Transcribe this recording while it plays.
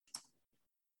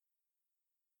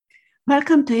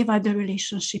Welcome to Eva, the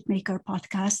Relationship Maker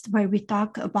podcast, where we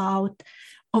talk about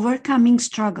overcoming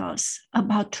struggles,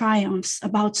 about triumphs,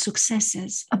 about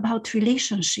successes, about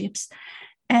relationships,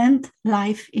 and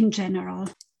life in general.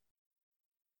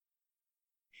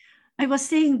 I was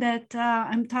saying that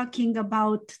I'm talking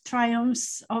about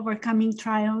triumphs, overcoming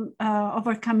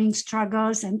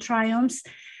struggles and triumphs.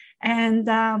 And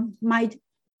my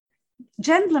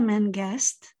gentleman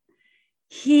guest,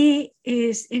 he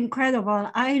is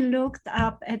incredible. I looked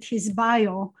up at his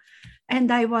bio and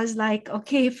I was like,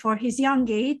 okay, for his young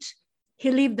age,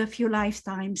 he lived a few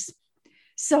lifetimes.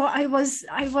 So I was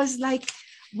like,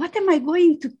 what am I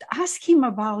going to ask him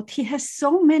about? He has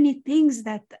so many things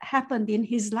that happened in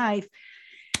his life.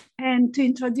 And to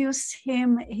introduce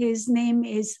him, his name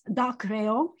is Doc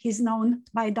Reo. He's known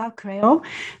by Doc Reo,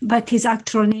 but his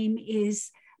actual name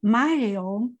is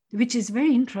Mario, which is a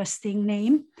very interesting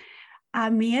name,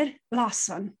 Amir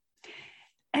Lawson.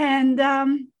 And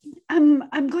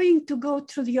I'm going to go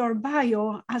through your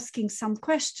bio asking some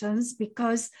questions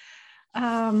because,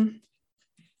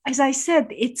 as I said,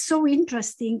 it's so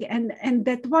interesting. And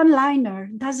that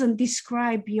one-liner doesn't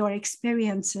describe your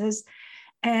experiences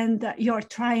and your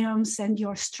triumphs and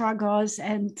your struggles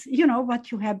and, you know,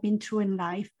 what you have been through in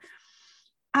life.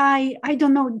 I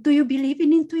don't know, do you believe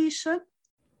in intuition?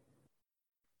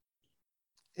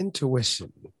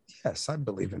 Intuition. Yes, I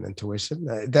believe in intuition.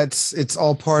 It's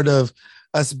all part of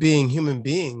us being human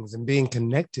beings and being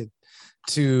connected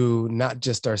to not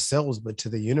just ourselves, but to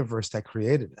the universe that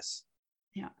created us.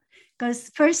 Yeah,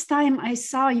 because first time I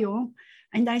saw you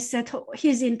and I said, oh,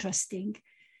 he's interesting.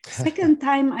 Second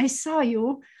time I saw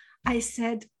you, I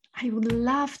said, I would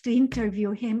love to interview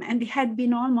him. And it had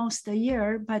been almost a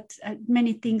year, but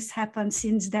many things happened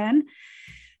since then.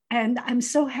 And I'm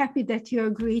so happy that you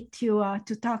agreed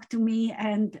to talk to me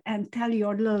and tell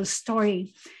your little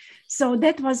story. So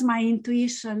that was my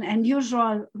intuition. And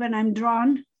usually when I'm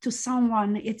drawn to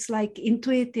someone, it's like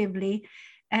intuitively,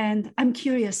 and I'm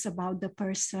curious about the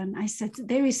person. I said,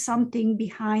 there is something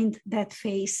behind that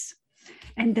face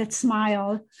and that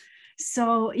smile.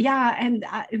 So yeah, and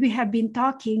we have been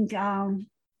talking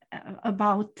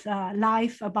about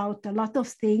life, about a lot of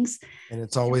things. And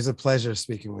it's always a pleasure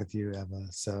speaking with you, Eva.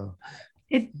 So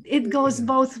it goes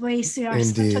both ways. You are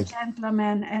Indeed. such a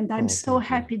gentleman, and I'm so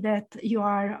happy that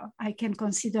I can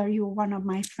consider you one of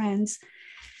my friends.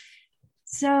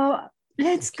 So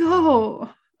let's go.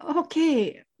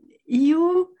 Okay,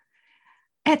 you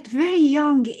at very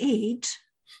young age,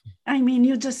 I mean,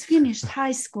 you just finished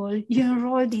high school, you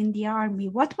enrolled in the army.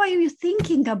 What were you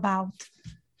thinking about?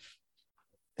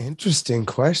 Interesting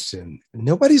question.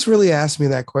 Nobody's really asked me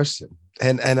that question.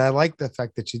 And I like the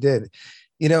fact that you did.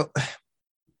 You know,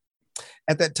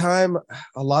 at that time,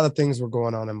 a lot of things were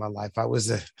going on in my life. I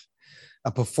was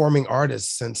a performing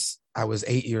artist since I was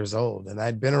 8 years old, and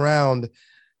I'd been around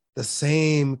the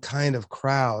same kind of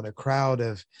crowd,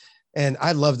 and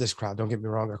I love this crowd, don't get me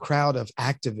wrong, a crowd of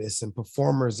activists and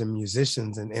performers and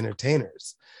musicians and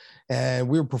entertainers. And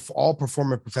we were all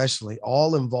performing professionally,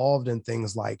 all involved in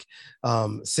things like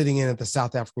sitting in at the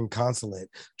South African consulate,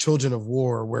 Children of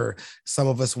War, where some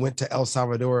of us went to El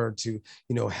Salvador to,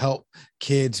 help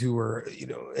kids who were,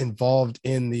 involved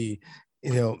in the,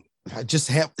 just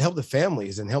help the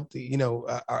families and help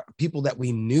the, people that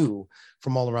we knew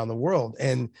from all around the world.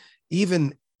 And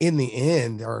even in the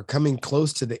end, or coming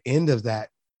close to the end of that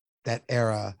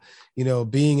era,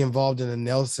 being involved in the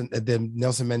Nelson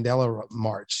Mandela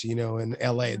March, in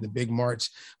LA, the big march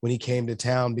when he came to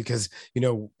town, because,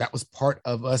 that was part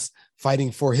of us fighting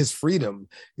for his freedom,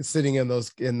 sitting in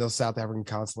those South African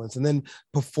consulates, and then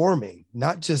performing,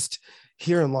 not just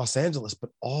here in Los Angeles,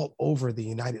 but all over the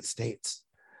United States,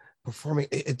 performing.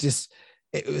 It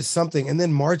was something. And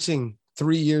then marching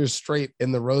 3 years straight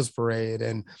in the Rose Parade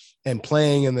and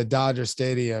playing in the Dodger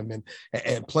Stadium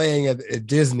and playing at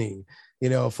Disney,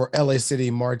 for LA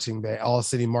City Marching Band, All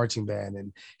City Marching Band,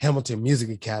 and Hamilton Music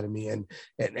Academy and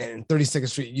 32nd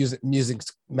Street Music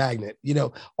Magnet,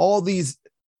 all these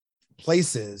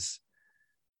places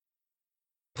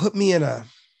put me in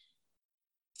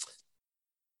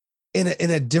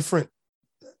a different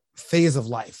phase of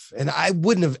life. And I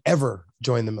wouldn't have ever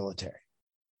joined the military.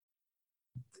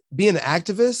 Being an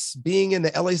activist, being in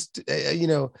the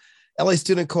LA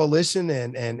Student Coalition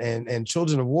and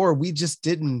Children of War, we just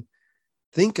didn't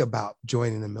think about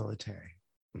joining the military.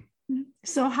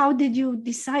 So how did you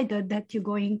decide that you're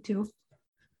going to?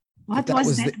 What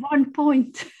was that one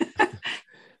point?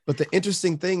 But the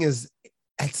interesting thing is,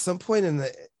 at some point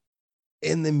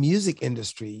in the music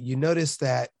industry, you notice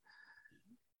that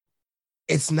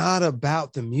it's not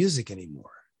about the music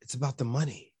anymore. It's about the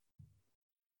money.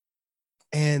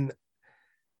 And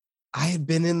I had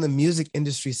been in the music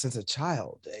industry since a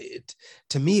child.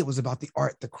 To me, it was about the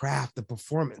art, the craft, the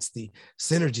performance, the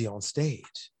synergy on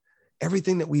stage,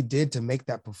 everything that we did to make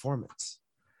that performance.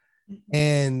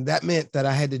 And that meant that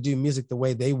I had to do music the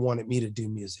way they wanted me to do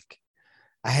music.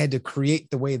 I had to create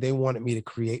the way they wanted me to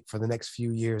create for the next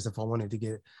few years if I wanted to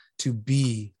get to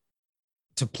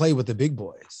play with the big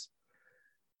boys.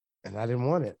 And I didn't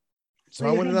want it. So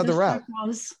I went another route.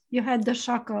 You had the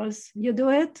shackles. You do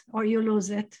it or you lose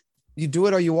it. You do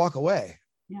it or you walk away.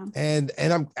 Yeah. And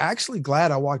I'm actually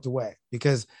glad I walked away,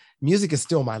 because music is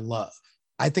still my love.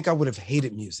 I think I would have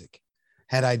hated music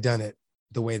had I done it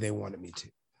the way they wanted me to.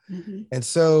 Mm-hmm. And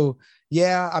so,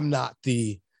 yeah, I'm not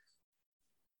the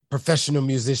professional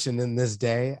musician in this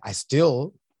day. I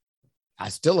still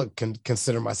can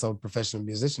consider myself a professional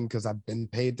musician because I've been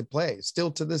paid to play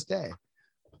still to this day.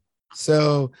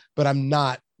 So, but I'm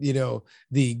not,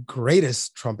 the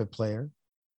greatest trumpet player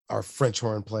or French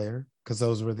horn player, because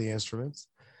those were the instruments.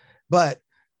 But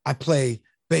I play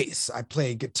bass, I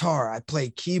play guitar, I play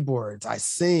keyboards, I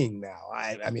sing now.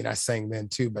 I mean, I sang then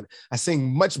too, but I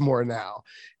sing much more now.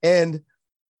 And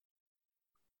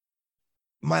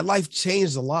my life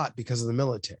changed a lot because of the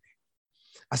military.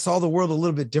 I saw the world a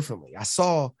little bit differently. I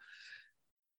saw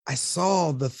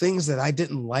the things that I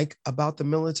didn't like about the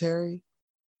military.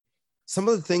 Some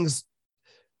of the things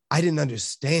I didn't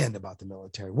understand about the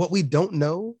military. What we don't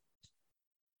know,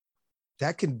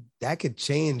 that could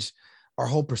change our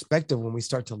whole perspective when we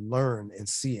start to learn and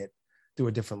see it through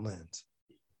a different lens.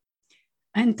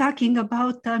 And talking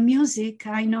about music,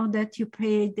 I know that you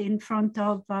played in front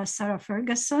of Sarah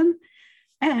Ferguson,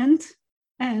 and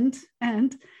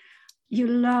you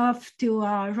love to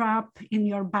rap in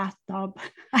your bathtub.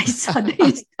 I saw the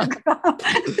Instagram.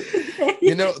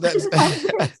 That's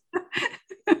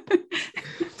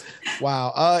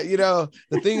wow.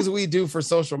 The things we do for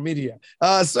social media.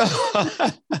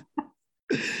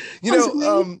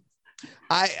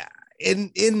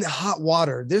 In hot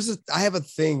water, I have a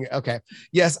thing. Okay.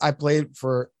 Yes, I played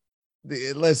for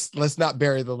let's not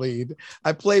bury the lead.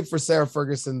 I played for Sarah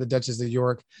Ferguson, the Duchess of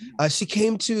York. She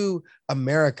came to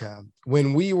America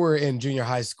when we were in junior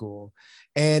high school,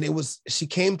 and she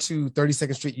came to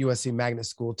 32nd Street USC Magnet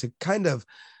School to kind of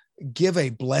give a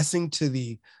blessing to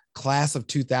the class of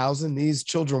 2000. These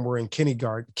children were in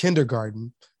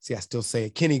kindergarten. See, I still say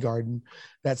it, kindergarten.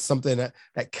 That's something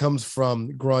that comes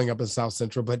from growing up in South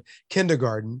Central, but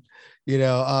kindergarten,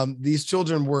 these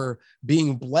children were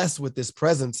being blessed with this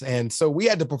presence. And so we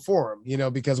had to perform,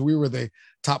 because we were the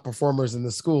top performers in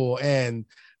the school and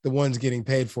the ones getting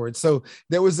paid for it. So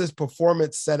there was this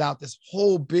performance set out, this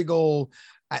whole big old,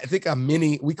 I think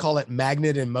we call it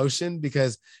Magnet in Motion,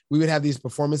 because we would have these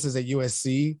performances at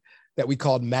USC that we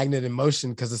called Magnet in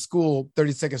Motion, because the school,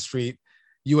 32nd Street,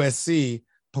 USC,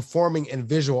 Performing and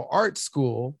Visual Arts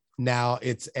School. Now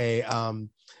it's a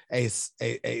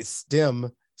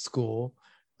STEM school,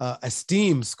 a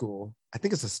STEAM school. I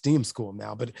think it's a STEAM school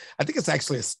now, but I think it's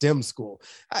actually a STEM school.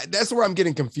 That's where I'm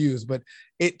getting confused, but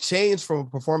it changed from a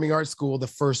performing arts school, the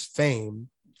first fame,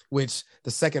 which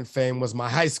the second fame was my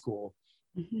high school,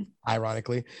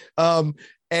 ironically. And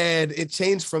it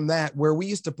changed from that, where we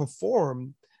used to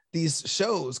perform these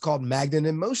shows called Magnet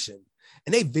in Motion.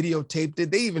 And they videotaped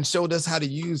it. They even showed us how to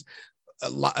use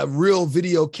real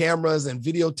video cameras and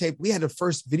videotape. We had the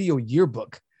first video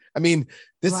yearbook. I mean,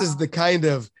 this is the kind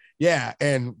of,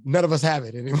 and none of us have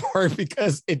it anymore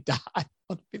because it died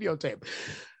on videotape.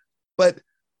 But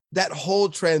that whole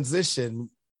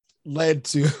transition led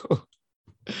to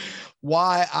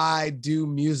why I do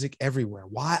music everywhere,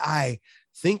 why I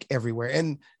think everywhere.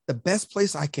 And the best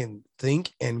place I can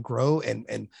think and grow,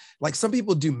 and like some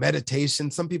people do meditation,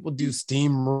 some people do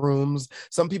steam rooms,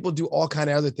 some people do all kind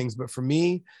of other things. But for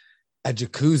me, a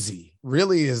jacuzzi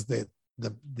really is the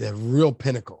real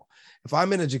pinnacle. If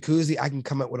I'm in a jacuzzi, I can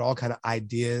come up with all kind of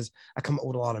ideas. I come up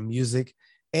with a lot of music,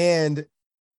 and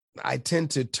I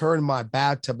tend to turn my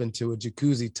bathtub into a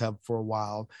jacuzzi tub for a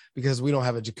while because we don't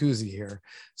have a jacuzzi here.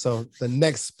 So the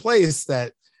next place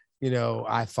that,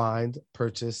 I find,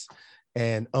 purchase,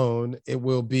 and own, it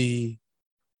will be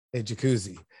a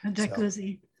jacuzzi. A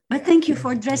jacuzzi. So, but thank you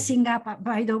for dressing up.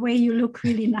 By the way, you look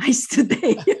really nice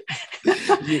today.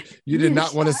 you did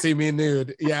not want to see me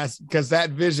nude. Yes, because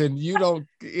that vision, you don't,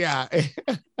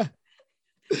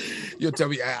 You'll tell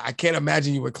me, I can't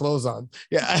imagine you with clothes on.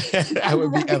 Yeah, I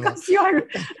would be because you are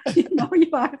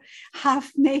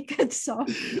half naked. So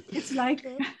it's like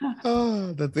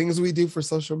the things we do for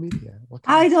social media.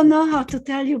 I don't know how to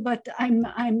tell you, but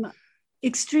I'm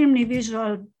extremely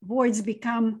visual. Words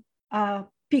become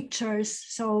pictures.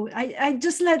 So I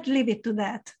just leave it to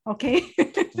that. Okay.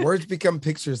 Words become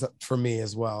pictures for me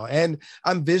as well. And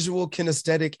I'm visual,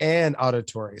 kinesthetic, and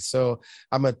auditory. So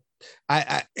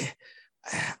I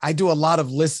do a lot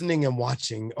of listening and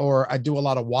watching, or I do a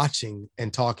lot of watching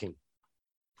and talking.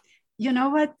 You know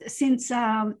what? Since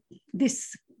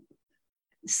this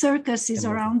circus is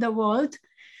around the world,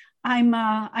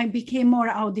 I became more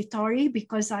auditory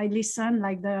because I listen,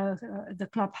 like the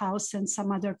clubhouse and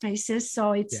some other places.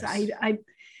 So it's yes.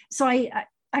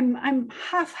 I'm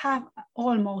half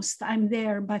almost. I'm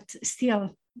there, but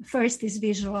still, first is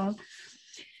visual.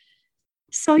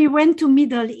 So you went to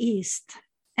Middle East,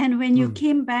 and when you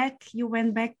came back, you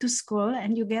went back to school,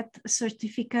 and you get a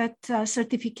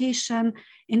certification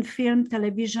in film,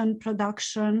 television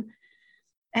production.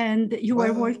 And you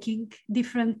were working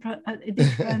different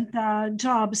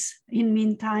jobs in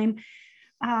meantime.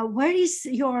 Where is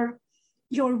your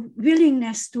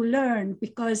willingness to learn?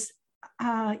 Because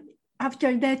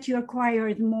after that, you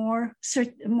acquired more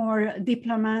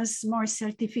diplomas, more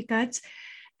certificates,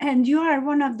 and you are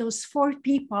one of those 4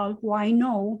 people who I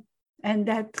know, and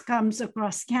that comes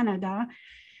across Canada,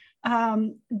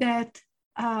 that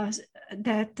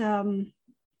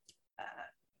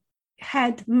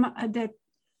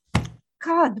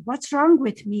God, what's wrong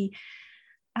with me?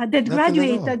 That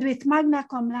graduated with magna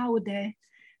cum laude.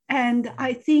 And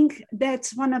I think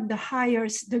that's one of the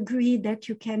highest degree that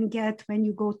you can get when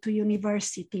you go to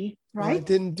university, right? Well, I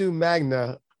didn't do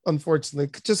magna, unfortunately,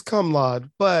 just cum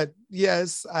laude. But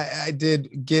yes, I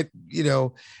did get,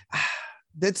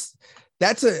 that's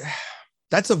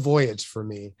a voyage for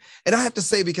me. And I have to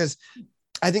say, because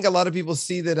I think a lot of people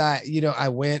see that I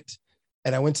went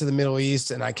to the Middle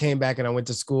East and I came back and I went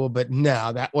to school, but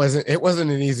no, it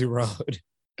wasn't an easy road.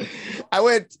 I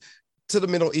went to the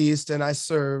Middle East and I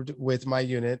served with my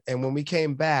unit. And when we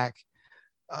came back,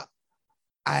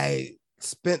 I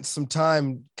spent some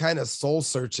time kind of soul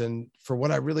searching for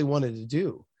what I really wanted to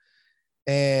do.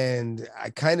 And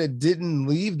I kind of didn't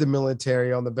leave the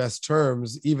military on the best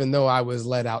terms, even though I was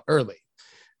let out early,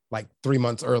 like 3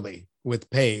 months early with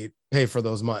pay for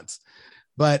those months.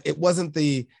 But it wasn't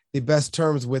the best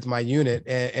terms with my unit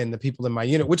and the people in my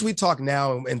unit, which we talk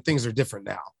now, and things are different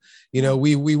now.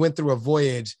 We went through a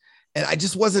voyage, and I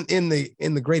just wasn't in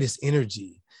the greatest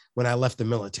energy when I left the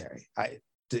military.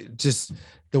 Just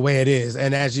the way it is.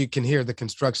 And as you can hear, the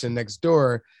construction next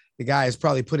door, the guy is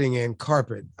probably putting in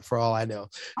carpet for all I know.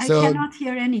 I cannot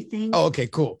hear anything. Oh, okay,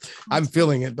 cool. I'm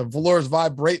feeling it. The floor's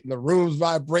vibrating, the room's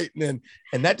vibrating,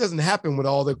 and that doesn't happen with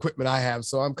all the equipment I have.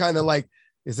 So I'm kind of like,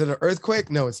 is it an earthquake?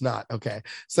 No, it's not. Okay.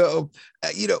 So,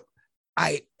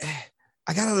 I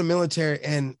got out of the military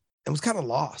and was kind of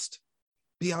lost.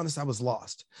 Be honest, I was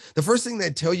lost. The first thing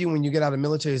they tell you when you get out of the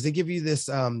military is they give you this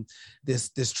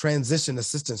this transition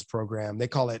assistance program. They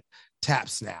call it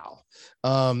TAPS now.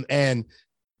 And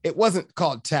it wasn't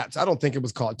called TAPS. I don't think it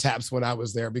was called TAPS when I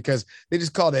was there, because they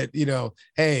just called it,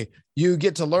 hey, you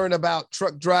get to learn about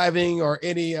truck driving or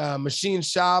any machine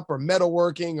shop or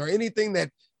metalworking or anything that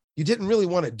you didn't really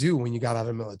want to do when you got out of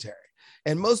the military.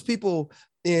 And most people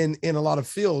in a lot of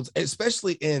fields,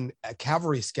 especially in a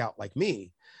cavalry scout like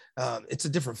me, it's a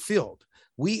different field.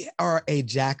 We are a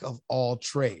jack of all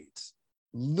trades.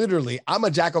 Literally, I'm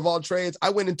a jack of all trades. I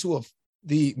went into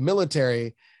the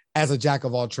military as a jack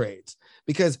of all trades,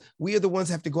 because we are the ones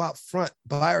that have to go out front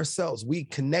by ourselves. We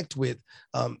connect with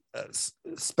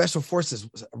special forces,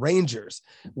 Rangers.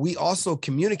 We also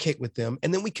communicate with them,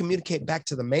 and then we communicate back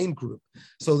to the main group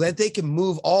so that they can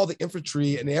move all the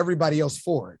infantry and everybody else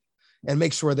forward and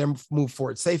make sure they move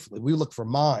forward safely. We look for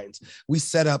mines. We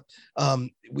set up,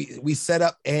 we set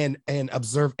up and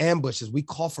observe ambushes. We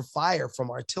call for fire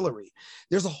from artillery.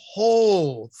 There's a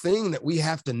whole thing that we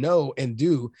have to know and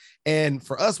do. And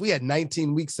for us, we had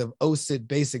 19 weeks of OSIT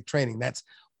basic training. That's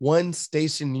one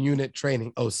station unit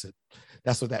training, OSIT.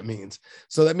 That's what that means.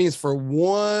 So that means for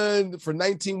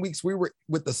 19 weeks, we were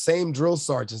with the same drill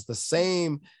sergeants, the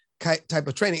same type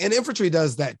of training. And infantry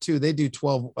does that too. They do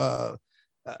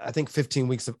 15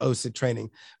 weeks of OSIT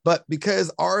training. But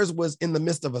because ours was in the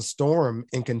midst of a storm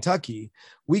in Kentucky,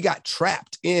 we got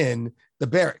trapped in the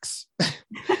barracks.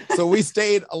 So we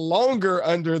stayed longer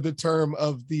under the term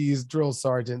of these drill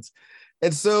sergeants.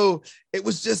 And so it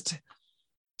was just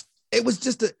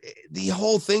the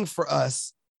whole thing for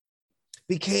us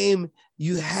became,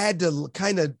 you had to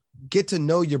kind of get to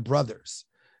know your brothers.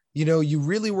 You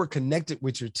really were connected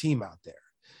with your team out there.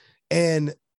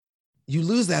 And you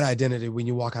lose that identity when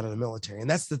you walk out of the military. And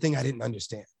that's the thing I didn't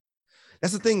understand.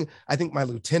 That's the thing I think my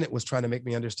lieutenant was trying to make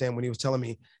me understand when he was telling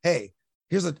me, hey,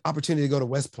 here's an opportunity to go to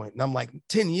West Point. And I'm like,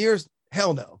 10 years?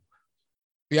 Hell no.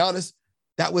 Be honest,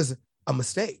 that was a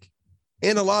mistake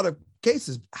in a lot of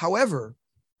cases. However,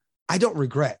 I don't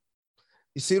regret.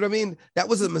 You see what I mean? That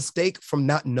was a mistake from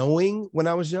not knowing when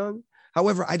I was young.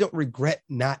 However, I don't regret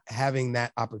not having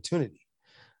that opportunity.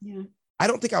 Yeah. I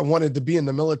don't think I wanted to be in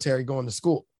the military going to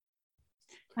school.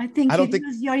 I think I don't you think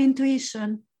use your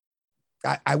intuition.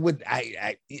 I would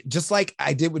just like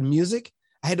I did with music.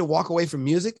 I had to walk away from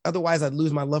music. Otherwise, I'd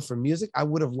lose my love for music. I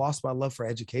would have lost my love for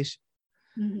education.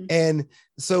 Mm-hmm. And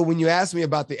so when you ask me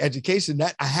about the education,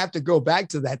 that I have to go back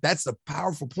to that. That's a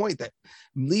powerful point, that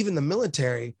leaving the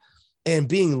military and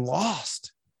being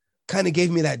lost kind of gave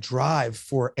me that drive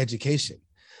for education.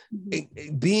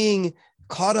 Mm-hmm. Being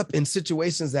caught up in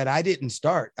situations that I didn't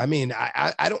start. I mean,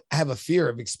 I don't have a fear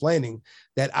of explaining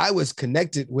that I was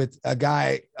connected with a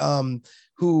guy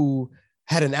who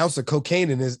had an ounce of cocaine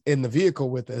in the vehicle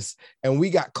with us, and we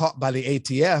got caught by the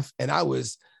ATF, and I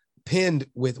was pinned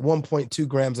with 1.2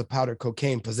 grams of powder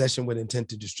cocaine, possession with intent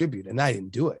to distribute, and I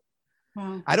didn't do it.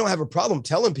 Wow. I don't have a problem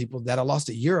telling people that I lost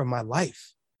a year of my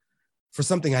life for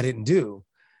something I didn't do,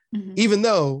 mm-hmm. even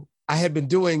though I had been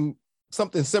doing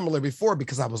something similar before,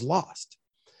 because I was lost.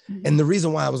 Mm-hmm. And the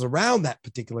reason why I was around that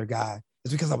particular guy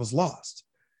is because I was lost.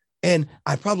 And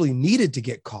I probably needed to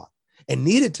get caught and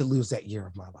needed to lose that year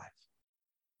of my life.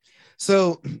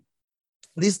 So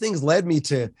these things led me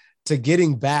to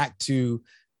getting back to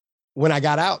when I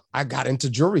got out. I got into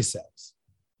jury sales,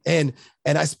 and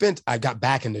I got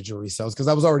back into jury sales because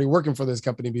I was already working for this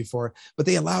company before, but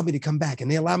they allowed me to come back,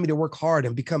 and they allowed me to work hard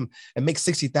and make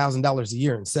 $60,000 a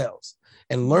year in sales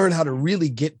and learn how to really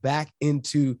get back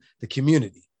into the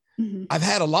community. Mm-hmm. I've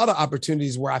had a lot of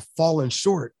opportunities where I've fallen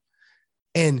short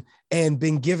and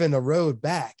been given a road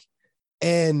back.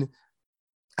 And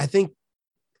I think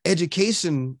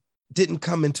education didn't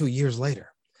come until years later.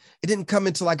 It didn't come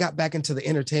until I got back into the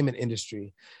entertainment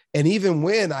industry. And even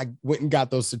when I went and got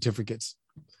those certificates,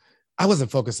 I wasn't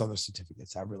focused on those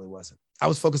certificates. I really wasn't. I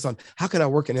was focused on how can I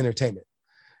work in entertainment?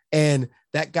 And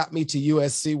that got me to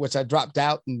USC, which I dropped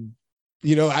out. And,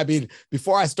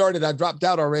 before I started, I dropped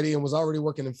out already and was already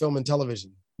working in film and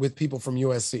television with people from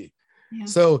USC. Yeah.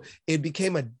 So it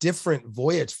became a different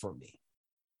voyage for me.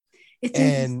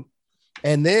 And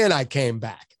then I came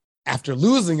back after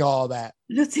losing all that.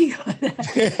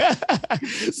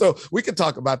 So we could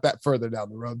talk about that further down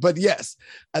the road. But yes,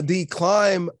 the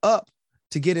climb up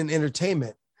to get in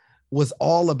entertainment was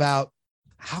all about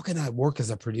how can I work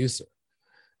as a producer?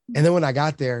 And then when I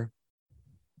got there,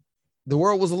 the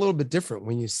world was a little bit different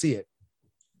when you see it.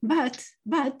 But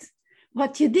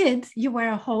what you did, you were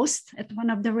a host at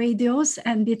one of the radios,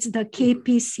 and it's the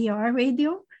KPCR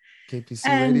radio.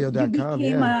 KPCRadio.com.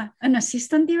 You became an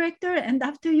assistant director, and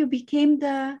after you became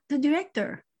the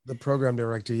director. The program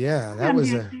director, yeah.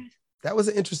 That was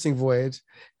an interesting voyage.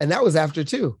 And that was after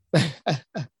too.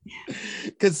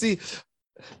 Because see,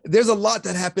 there's a lot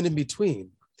that happened in between.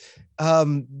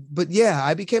 But yeah,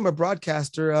 I became a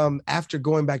broadcaster after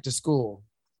going back to school.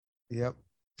 Yep.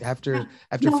 After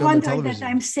no film and television. That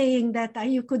I'm saying that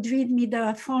you could read me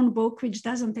the phone book, which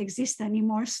doesn't exist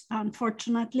anymore,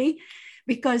 unfortunately,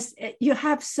 because you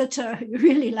have such a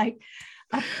really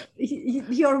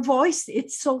your voice.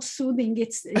 It's so soothing.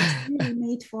 It's really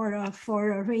made for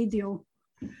a radio.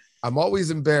 I'm always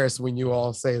embarrassed when you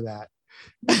all say that.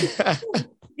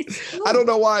 I don't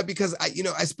know why, because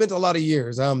I spent a lot of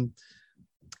years.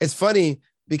 It's funny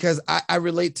because I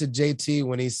relate to JT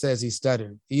when he says he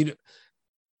stuttered.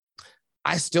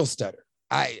 I still stutter.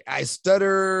 I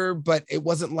stutter, but it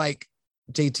wasn't like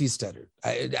JT stuttered.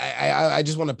 I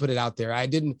just want to put it out there. I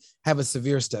didn't have a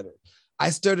severe stutter.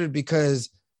 I stuttered because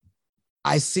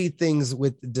I see things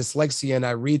with dyslexia and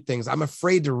I read things. I'm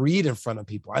afraid to read in front of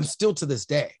people. I'm still to this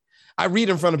day. I read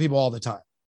in front of people all the time.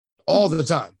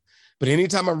 But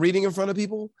anytime I'm reading in front of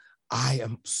people, I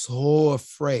am so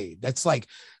afraid. That's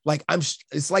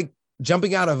it's like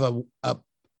jumping out of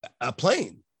a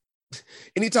plane.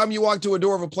 Anytime you walk to a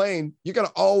door of a plane, you're going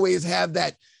to always have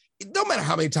that. No matter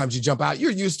how many times you jump out,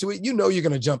 you're used to it. You know you're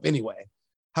going to jump anyway.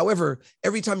 However,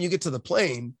 every time you get to the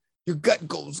plane, your gut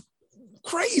goes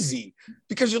crazy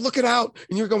because you're looking out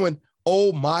and you're going,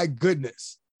 oh my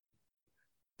goodness.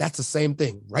 That's the same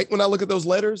thing. Right when I look at those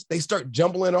letters, they start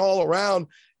jumbling all around.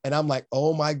 And I'm like,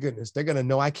 oh my goodness, they're going to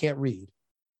know I can't read.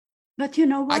 But you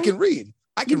know what? I can read.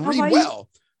 I can read well.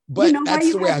 But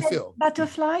that's the way I feel.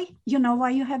 Butterfly. You know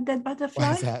why you have that butterfly?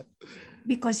 Why is that?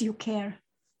 Because you care.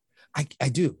 I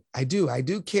do. I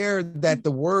do care that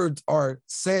the words are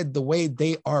said the way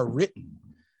they are written,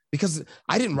 because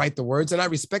I didn't write the words and I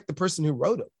respect the person who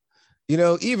wrote them.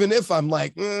 Even if I'm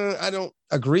like, I don't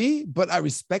agree, but I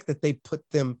respect that they put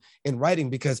them in writing,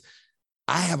 because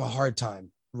I have a hard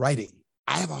time writing.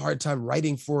 I have a hard time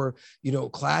writing for,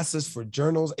 classes, for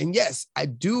journals. And yes, I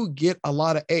do get a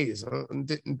lot of A's. I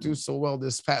didn't do so well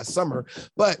this past summer,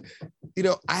 but,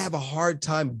 I have a hard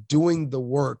time doing the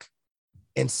work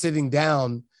and sitting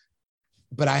down,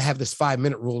 but I have this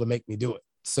 5-minute rule to make me do it.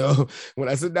 So when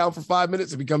I sit down for 5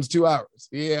 minutes, it becomes 2 hours.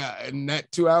 Yeah. And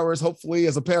that 2 hours, hopefully,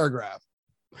 is a paragraph.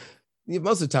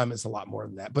 Most of the time, it's a lot more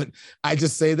than that. But I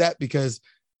just say that because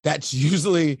that's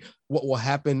usually what will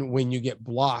happen when you get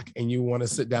blocked and you want to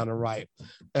sit down and write.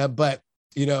 But,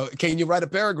 can you write a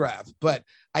paragraph? But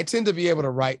I tend to be able to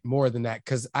write more than that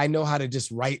because I know how to just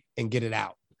write and get it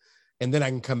out. And then I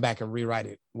can come back and rewrite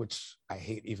it, which I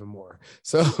hate even more.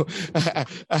 So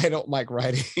I don't like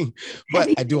writing, but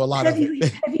I do a lot of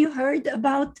it. Have you heard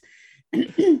about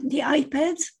the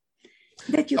iPads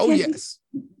that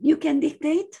you can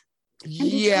dictate?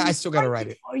 Yeah, I still got to write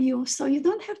it for you, so you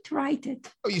don't have to write it.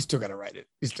 Oh, you still got to write it.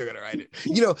 You still got to write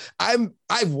it.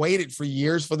 I've waited for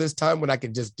years for this time when I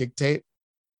can just dictate.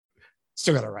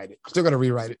 Still got to write it. Still got to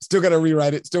rewrite it. Still got to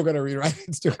rewrite it. Still got to rewrite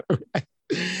it. Still got to rewrite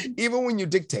it. Even when you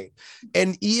dictate,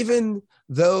 and even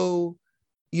though,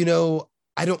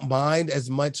 I don't mind as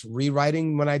much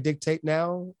rewriting when I dictate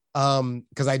now,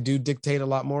 because I do dictate a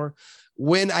lot more.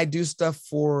 When I do stuff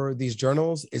for these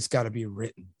journals, it's got to be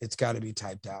written. It's got to be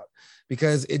typed out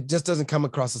because it just doesn't come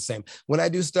across the same. When I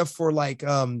do stuff for like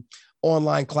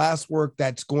online classwork,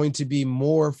 that's going to be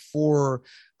more for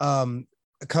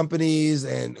companies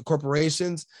and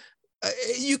corporations.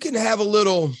 You can have a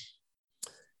little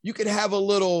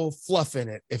fluff in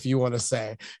it, if you want to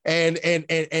say, and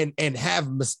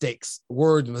have mistakes,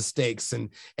 word mistakes,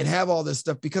 and have all this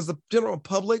stuff because the general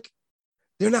public,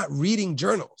 they're not reading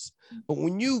journals. But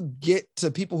when you get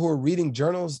to people who are reading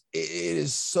journals, it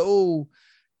is so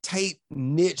tight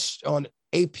niched on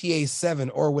APA 7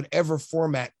 or whatever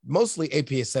format, mostly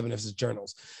APA 7 if it's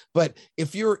journals. But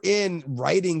if you're in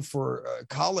writing for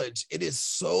college, it is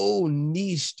so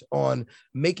niched on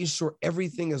making sure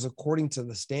everything is according to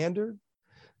the standard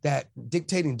that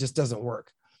dictating just doesn't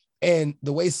work. And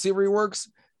the way Siri works,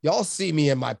 y'all see me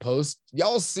in my post,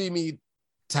 y'all see me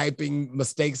typing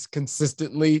mistakes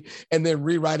consistently and then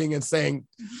rewriting and saying,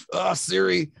 oh,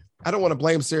 Siri, I don't want to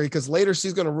blame Siri because later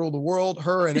she's going to rule the world.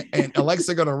 Her and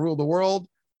Alexa are going to rule the world,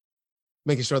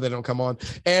 making sure they don't come on.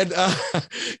 And,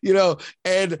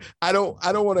 and I don't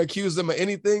want to accuse them of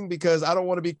anything because I don't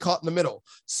want to be caught in the middle.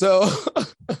 So,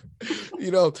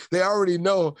 they already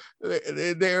know,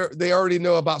 they already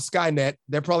know about Skynet.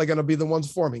 They're probably going to be the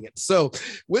ones forming it. So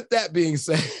with that being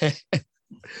said,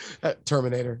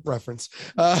 Terminator reference.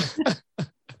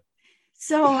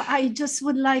 So I just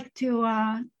would like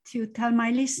to tell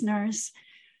my listeners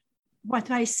what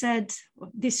I said.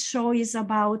 This show is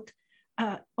about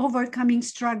overcoming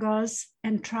struggles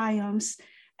and triumphs.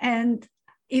 And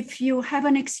if you have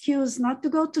an excuse not to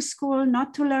go to school,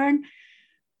 not to learn,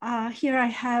 here I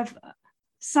have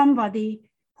somebody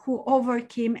who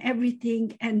overcame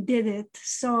everything and did it.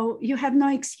 So you have no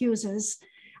excuses.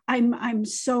 I'm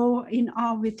so in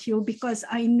awe with you because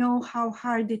I know how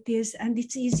hard it is, and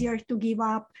it's easier to give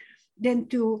up than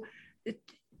to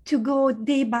go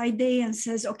day by day and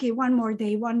says, okay, one more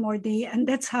day, and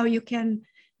that's how you can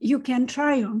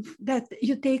triumph. That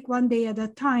you take one day at a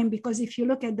time, because if you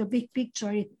look at the big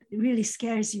picture, it really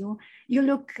scares you. You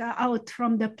look out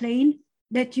from the plane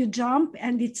that you jump,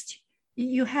 and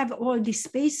you have all this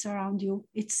space around you.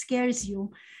 It scares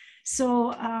you.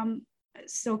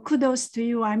 So kudos to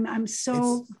you. I'm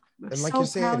so and like so you're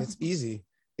saying, proud. it's easy.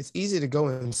 It's easy to go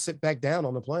and sit back down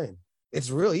on the plane.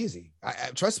 It's real easy. I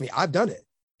trust me, I've done it.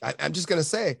 I'm just gonna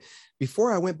say,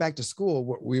 before I went back to school,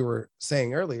 what we were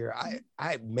saying earlier,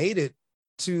 I made it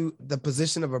to the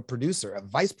position of a producer, a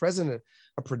vice president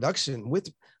of production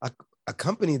with a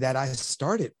company that I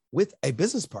started with a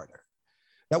business partner.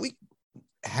 Now we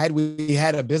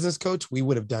had a business coach, we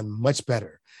would have done much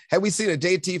better. Had we seen a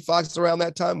JT Fox around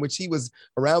that time, which he was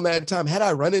around that time, had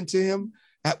I run into him,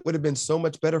 that would have been so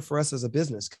much better for us as a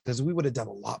business because we would have done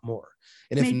a lot more.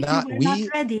 And if not, we were not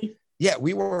ready. Yeah,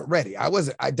 we weren't ready. I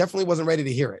definitely wasn't ready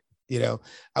to hear it.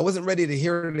 I wasn't ready to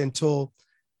hear it until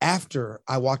after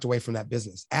I walked away from that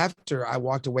business, after I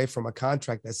walked away from a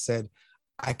contract that said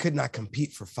I could not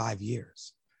compete for 5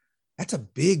 years. That's a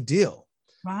big deal.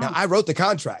 Wow. Now I wrote the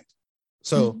contract.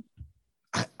 So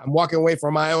I'm walking away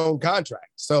from my own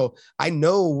contract. So I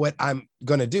know what I'm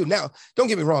going to do. Now, don't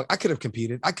get me wrong. I could have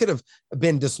competed. I could have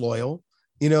been disloyal,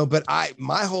 but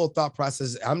my whole thought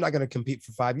process, I'm not going to compete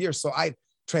for 5 years. So I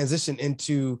transitioned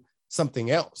into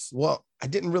something else. Well, I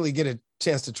didn't really get a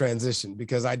chance to transition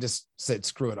because I just said,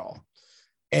 screw it all.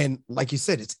 And like you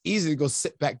said, it's easy to go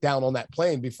sit back down on that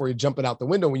plane before you're jumping out the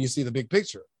window when you see the big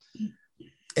picture.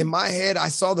 in my head, I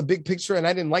saw the big picture and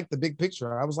I didn't like the big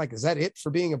picture. I was like, is that it for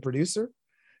being a producer?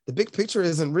 The big picture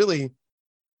isn't really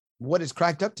what it's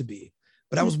cracked up to be,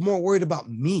 but I was more worried about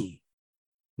me,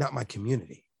 not my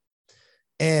community.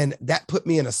 And that put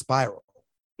me in a spiral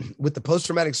with the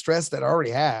post-traumatic stress that I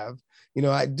already have. You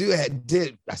know, I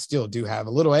still do have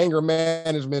a little anger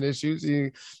management issues,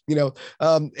 and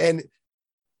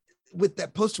with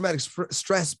that post-traumatic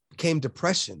stress came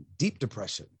depression, deep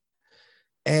depression.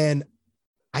 And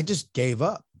I just gave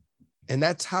up. And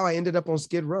that's how I ended up on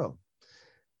Skid Row.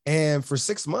 And for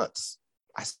 6 months,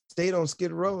 I stayed on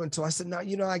Skid Row until I said, no,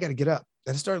 I got to get up.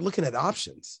 And I started looking at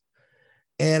options.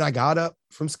 And I got up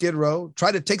from Skid Row,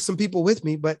 tried to take some people with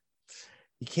me, but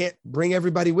you can't bring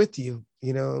everybody with you.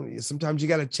 You know, sometimes you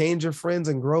got to change your friends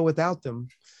and grow without them.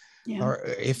 Yeah. Or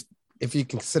if you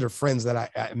consider friends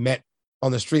that I met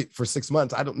on the street for 6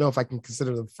 months, I don't know if I can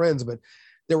consider them friends, but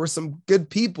there were some good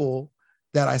people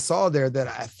that I saw there that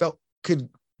I felt could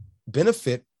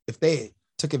benefit if they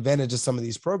took advantage of some of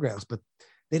these programs, but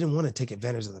they didn't want to take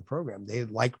advantage of the program. They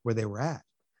liked where they were at.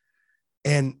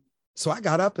 And so I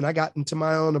got up and I got into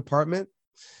my own apartment,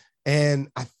 and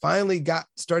I finally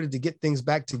started to get things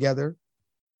back together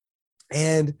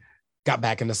and got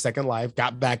back into Second Life,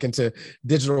 got back into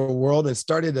digital world, and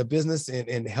started a business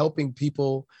in helping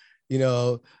people,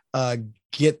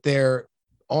 get their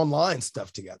online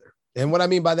stuff together. And what I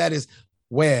mean by that is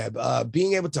web,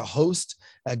 being able to host,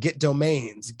 get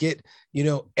domains, get,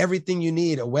 everything you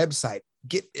need, a website,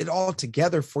 get it all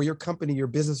together for your company, your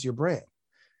business, your brand.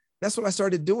 That's what I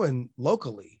started doing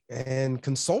locally and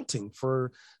consulting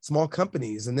for small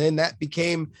companies. And then that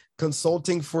became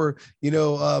consulting for,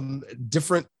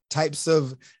 different types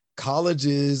of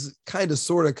colleges, kind of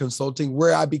sort of consulting,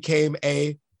 where I became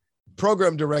a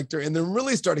program director and then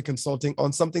really started consulting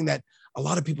on something that a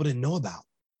lot of people didn't know about,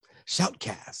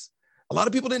 Shoutcast. A lot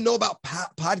of people didn't know about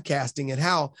podcasting and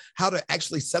how to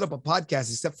actually set up a podcast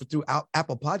except for through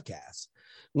Apple Podcasts.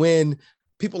 When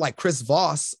people like Chris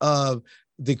Voss of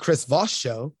the Chris Voss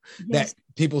Show, yes, that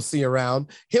people see around,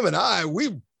 him and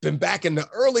we've been back in the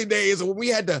early days when we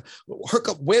had to hook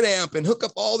up Winamp and hook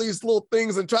up all these little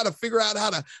things and try to figure out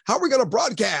how we're going to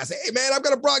broadcast. Hey man, I'm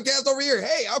going to broadcast over here.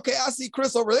 Hey, okay, I see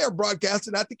Chris over there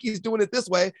broadcasting. I think he's doing it this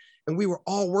way. And we were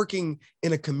all working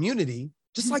in a community,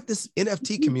 just like this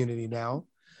NFT community now,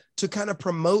 to kind of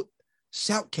promote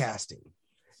shoutcasting.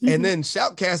 Mm-hmm. And then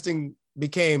shoutcasting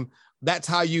became, that's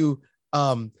how you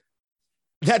announce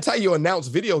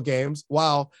video games,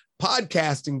 while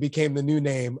podcasting became the new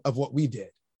name of what we did.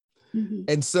 Mm-hmm.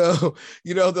 And so,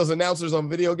 those announcers on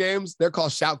video games, they're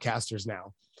called shoutcasters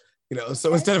now.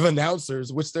 So instead of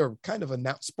announcers, which they're kind of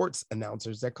sports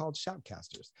announcers, they're called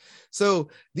shoutcasters. So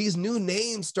these new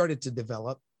names started to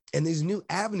develop and these new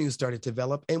avenues started to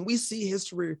develop, and we see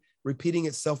history repeating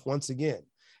itself once again.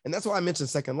 And that's why I mentioned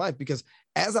Second Life, because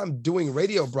as I'm doing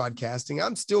radio broadcasting,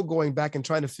 I'm still going back and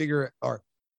trying to figure out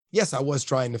because I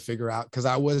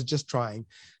was just trying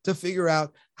to figure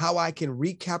out how I can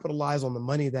recapitalize on the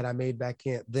money that I made back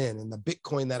then, and the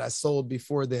Bitcoin that I sold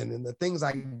before then, and the things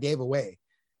I gave away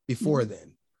before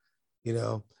then,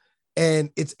 and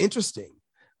it's interesting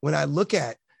when I look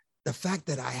at the fact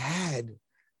that I had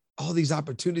all these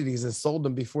opportunities and sold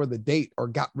them before the date or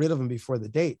got rid of them before the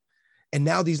date. And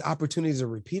now these opportunities are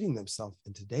repeating themselves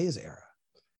in today's era.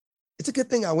 It's a good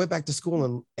thing I went back to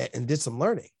school and did some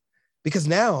learning, because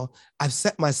now I've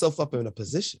set myself up in a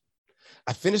position.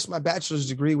 I finished my bachelor's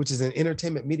degree, which is in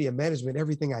entertainment media management,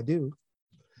 everything I do.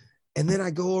 And then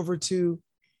I go over to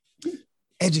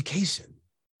education.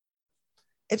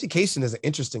 Education is an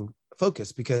interesting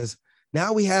focus, because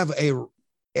now we have a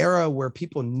era where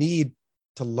people need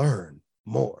to learn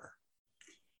more.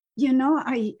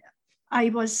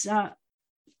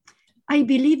 I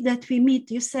believe that we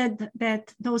meet. You said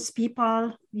that those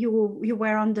people you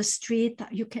were on the street,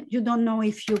 you don't know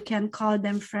if you can call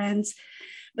them friends,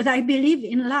 but I believe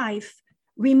in life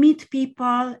we meet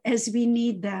people as we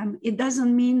need them. It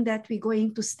doesn't mean that we're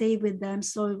going to stay with them.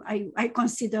 So I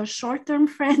consider short-term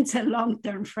friends and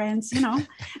long-term friends,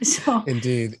 So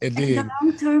indeed. The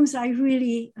long terms, I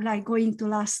really like going to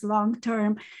last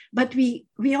long-term, but we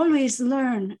always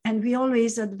learn and we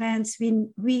always advance.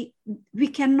 We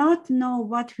cannot know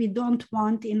what we don't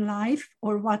want in life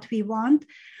or what we want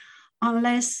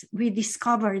unless we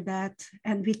discover that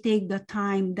and we take the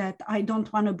time that I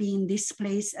don't want to be in this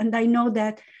place. And I know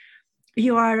that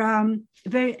you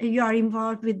are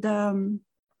involved with the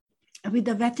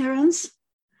veterans.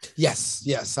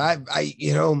 Yes. I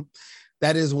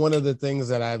that is one of the things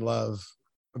that I love,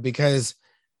 because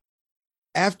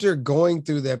after going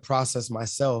through that process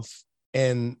myself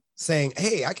and saying,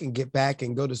 hey, I can get back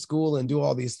and go to school and do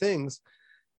all these things,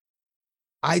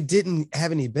 I didn't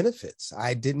have any benefits.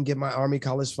 I didn't get my Army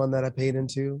college fund that I paid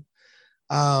into.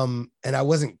 And I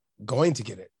wasn't going to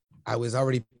get it. I was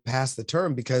already past the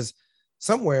term because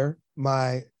somewhere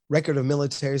my record of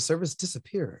military service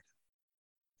disappeared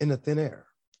in the thin air.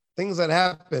 Things that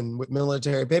happen with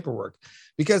military paperwork,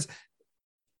 because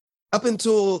up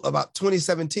until about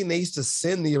 2017, they used to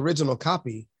send the original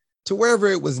copy to wherever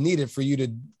it was needed for you to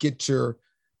get your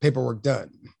paperwork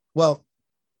done. Well,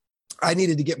 I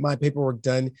needed to get my paperwork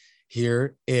done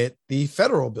here at the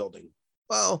federal building.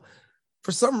 Well,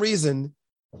 for some reason,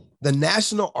 the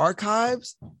National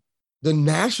Archives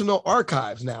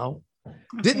now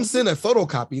didn't send a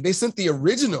photocopy. They sent the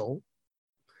original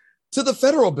to the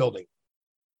federal building.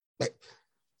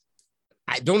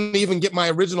 I don't even get my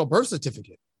original birth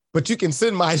certificate, but you can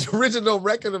send my original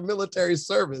record of military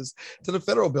service to the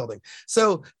federal building.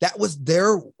 So that was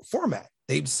their format.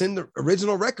 They'd send the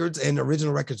original records and the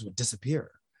original records would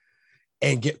disappear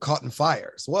and get caught in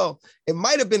fires. Well, it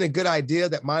might have been a good idea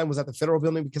that mine was at the federal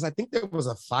building, because I think there was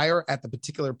a fire at the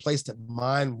particular place that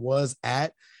mine was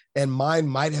at, and mine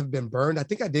might have been burned. I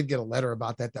think I did get a letter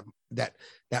about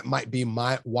that might be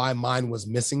why mine was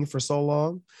missing for so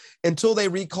long, until they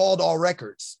recalled all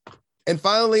records. And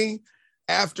finally,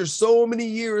 after so many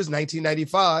years,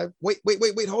 1995, wait,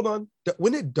 hold on.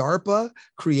 When did DARPA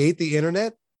create the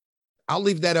internet? I'll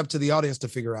leave that up to the audience to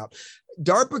figure out.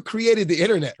 DARPA created the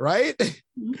internet, right?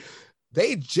 Mm-hmm.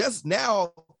 They just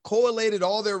now collated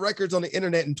all their records on the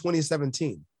internet in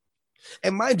 2017.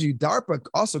 And mind you, DARPA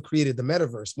also created the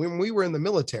metaverse when we were in the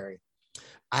military.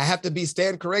 I have to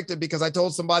stand corrected because I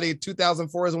told somebody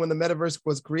 2004 is when the metaverse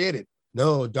was created.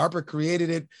 No, DARPA created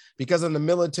it because in the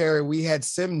military, we had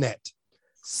SimNet.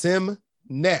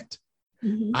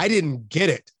 Mm-hmm. I didn't get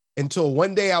it until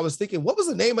one day I was thinking, what was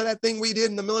the name of that thing we did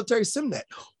in the military? SimNet.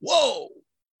 Whoa.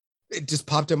 It just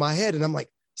popped in my head. And I'm like,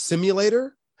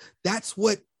 simulator? That's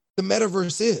what the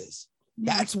metaverse is.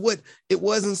 That's what it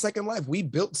was in Second Life. We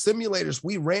built simulators.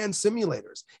 We ran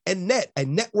simulators. And a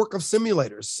network of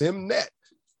simulators, SimNet.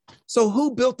 So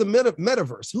who built the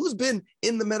metaverse? Who's been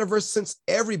in the metaverse since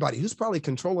everybody? Who's probably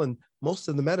controlling most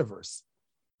of the metaverse?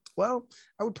 Well,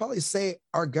 I would probably say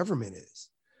our government is.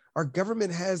 Our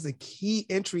government has the key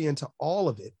entry into all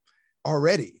of it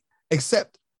already,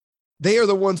 except they are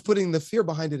the ones putting the fear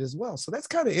behind it as well. So that's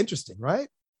kind of interesting, right?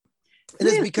 And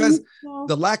it's because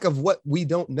the lack of what we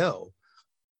don't know.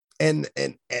 And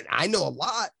I know a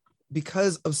lot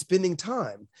because of spending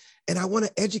time. And I want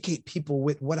to educate people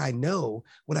with what I know,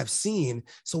 what I've seen,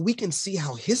 so we can see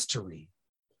how history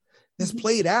has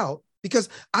played out, because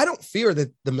I don't fear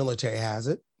that the military has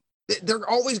it. They're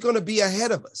always going to be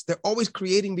ahead of us. They're always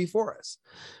creating before us.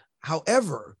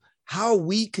 However, how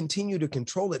we continue to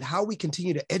control it, how we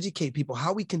continue to educate people,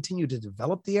 how we continue to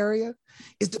develop the area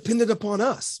is dependent upon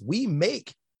us. We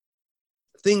make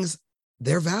things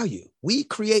their value. We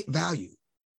create value,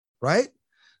 right?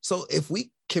 So if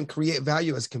we can create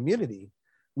value as a community,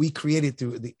 we create it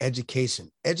through the education,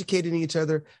 educating each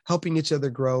other, helping each other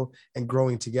grow, and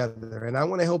growing together. And I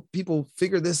want to help people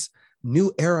figure this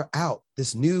new era out,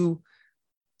 this new,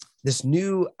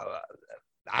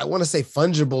 I want to say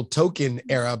fungible token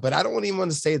era, but I don't even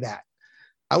want to say that.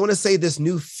 I want to say this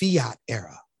new fiat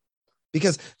era,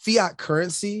 because fiat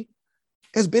currency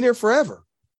has been here forever.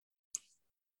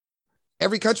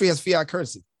 Every country has fiat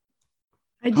currency.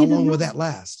 How long will that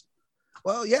last?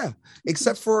 Well, yeah,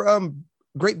 except for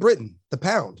Great Britain, the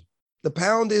pound. The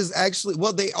pound is actually,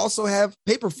 well, they also have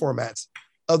paper formats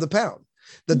of the pound.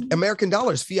 The American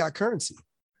dollar is fiat currency.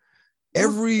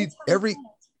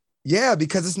 Yeah,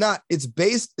 because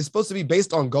it's supposed to be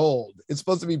based on gold. It's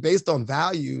supposed to be based on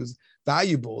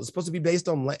valuable. It's supposed to be based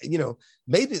on,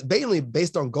 mainly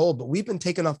based on gold, but we've been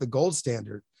taken off the gold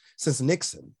standard since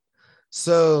Nixon.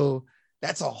 So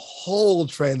that's a whole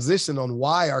transition on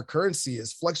why our currency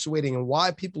is fluctuating and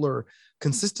why people are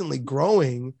consistently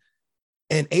growing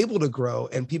and able to grow,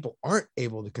 and people aren't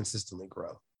able to consistently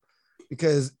grow.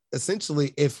 Because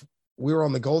essentially, if we were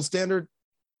on the gold standard,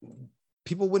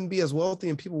 people wouldn't be as wealthy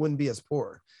and people wouldn't be as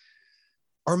poor.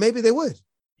 Or maybe they would.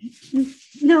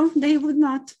 No, they would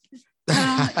not.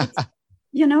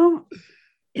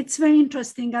 It's very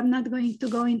interesting. I'm not going to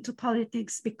go into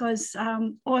politics because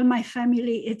all my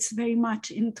family, it's very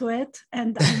much into it.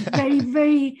 And I'm very,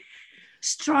 very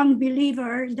strong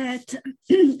believer that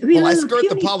I skirt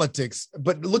the politics,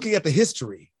 but looking at the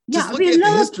history, looking at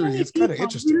the history, it's kind of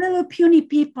interesting. We little puny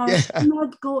people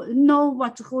not know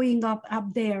what's going up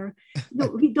there. No,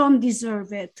 we don't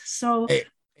deserve it. So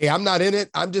hey, I'm not in it.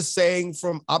 I'm just saying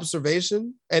from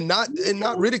observation and not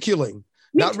ridiculing.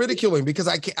 Not ridiculing, because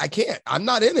I can't. I'm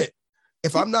not in it.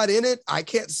 If I'm not in it, I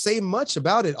can't say much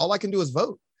about it. All I can do is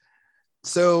vote.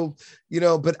 So,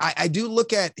 but I do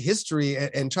look at history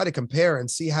and try to compare and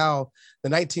see how the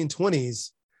 1920s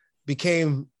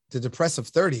became the depressive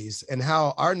 30s and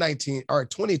how our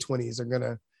 2020s are going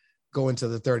to go into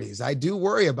the 30s. I do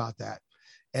worry about that.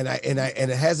 And it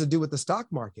has to do with the stock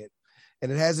market,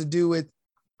 and it has to do with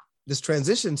this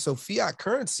transition. So fiat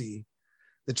currency,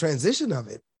 the transition of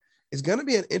it is going to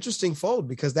be an interesting fold,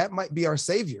 because that might be our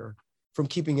savior from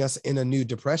keeping us in a new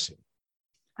depression.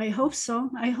 I hope so.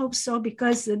 I hope so,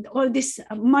 because all this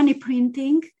money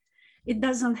printing, it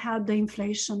doesn't have the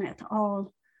inflation at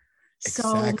all.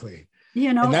 Exactly. So,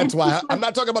 and that's why I'm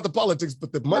not talking about the politics,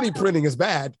 but the money printing is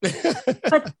bad.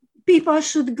 But people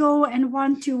should go and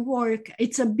want to work.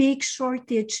 It's a big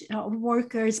shortage of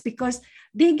workers because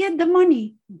they get the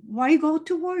money. Why go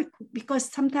to work? Because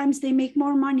sometimes they make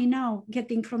more money now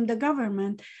getting from the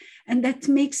government, and that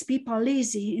makes people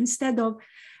lazy instead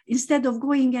of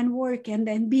going and work and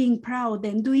then being proud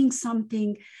and doing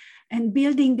something and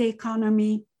building the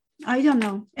economy. I don't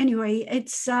know. Anyway,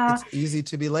 it's easy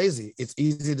to be lazy. It's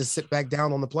easy to sit back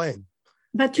down on the plane.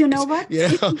 But you know what?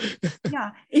 Yeah.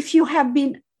 If you have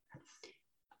been,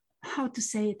 how to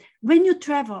say it, when you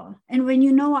travel and when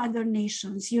you know other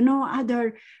nations, you know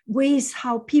other ways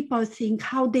how people think,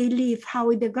 how they live,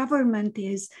 how the government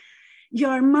is, you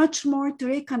are much more to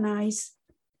recognize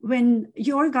when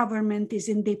your government is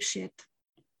in deep shit,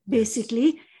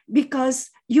 basically, because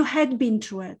you had been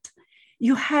through it,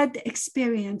 you had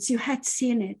experience, you had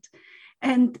seen it,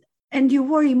 and you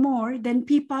worry more than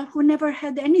people who never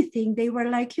had anything. They were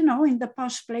like, in the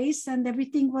posh place, and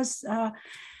everything was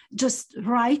just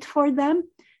right for them.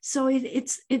 So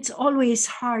it's always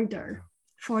harder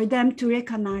for them to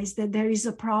recognize that there is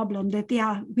a problem,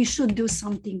 that we should do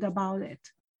something about it.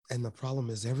 And the problem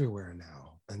is everywhere now.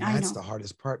 And that's the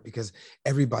hardest part, because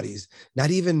everybody's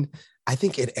not even, I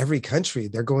think in every country,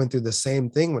 they're going through the same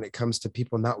thing when it comes to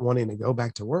people not wanting to go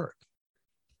back to work.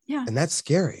 Yeah. And that's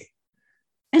scary.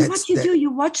 And what you do,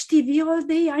 you watch TV all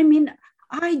day. I mean,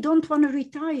 I don't want to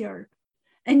retire.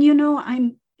 And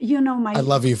I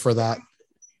love you for that.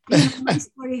 My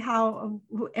story,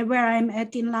 where I'm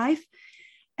at in life.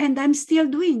 And I'm still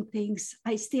doing things.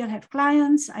 I still have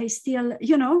clients. I still,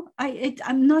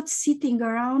 I'm not sitting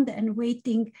around and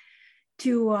waiting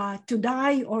to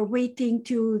die, or waiting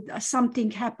to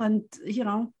something happen,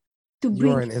 to bring.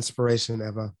 You're an inspiration,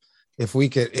 Eva. If we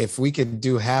could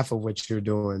do half of what you're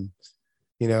doing,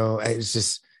 it's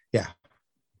just, yeah.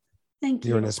 Thank you.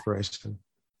 You're an inspiration.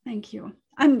 Thank you.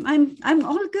 I'm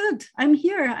all good. I'm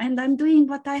here and I'm doing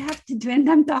what I have to do, and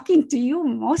I'm talking to you,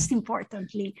 most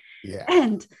importantly. Yeah.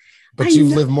 But you've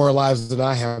lived more lives than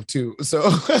I have too. So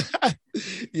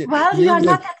well, you are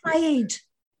not at my age.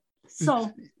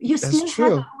 So you still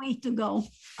have a way to go.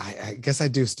 I guess I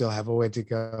do still have a way to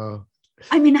go.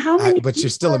 I mean, how many but you're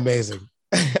still amazing.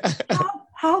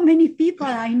 how many people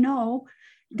I know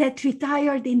that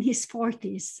retired in his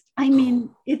 40s? I mean,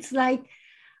 it's like,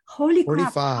 holy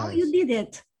 45. Crap, how you did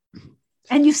it.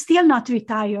 And you're still not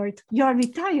retired. You're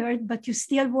retired, but you're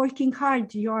still working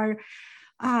hard. You are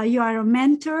a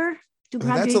mentor to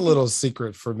graduate. That's a little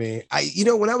secret for me.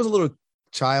 When I was a little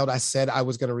child, I said I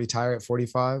was going to retire at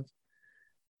 45.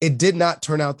 It did not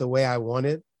turn out the way I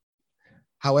wanted.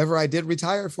 However, I did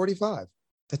retire at 45.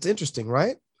 That's interesting,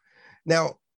 right?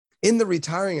 Now, in the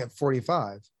retiring at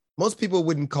 45, most people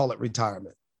wouldn't call it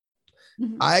retirement.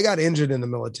 Mm-hmm. I got injured in the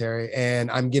military and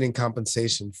I'm getting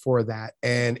compensation for that.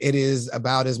 And it is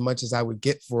about as much as I would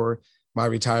get for my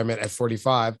retirement at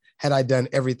 45 had I done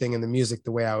everything in the music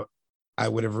the way I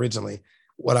would have originally,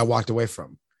 what I walked away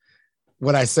from.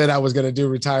 What I said I was going to do,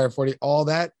 retire at 40, all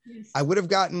that, yes. I would have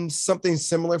gotten something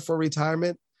similar for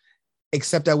retirement,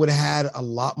 except I would have had a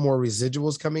lot more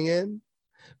residuals coming in,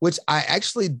 which I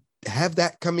actually have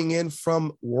that coming in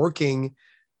from working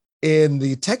in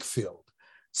the tech field.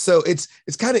 So it's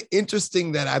kind of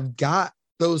interesting that I've got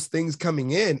those things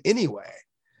coming in anyway,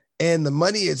 and the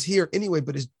money is here anyway,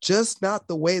 but it's just not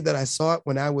the way that I saw it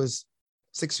when I was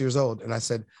 6 years old. And I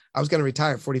said, I was going to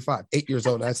retire at 45, 8 years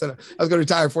old. And I said, I was going to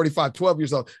retire at 45, 12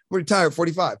 years old. I'm going to retire at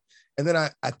 45. And then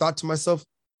I thought to myself,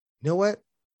 you know what?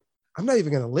 I'm not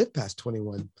even going to live past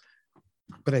 21,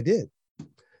 but I did.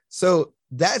 So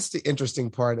that's the interesting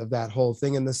part of that whole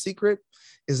thing. And the secret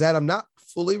is that I'm not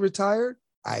fully retired.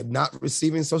 I'm not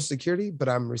receiving Social Security, but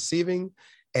I'm receiving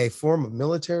a form of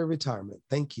military retirement.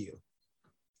 Thank you.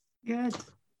 Good.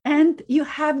 And you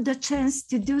have the chance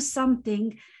to do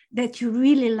something that you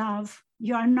really love.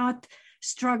 You are not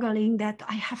struggling that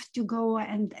I have to go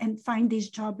and find this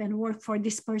job and work for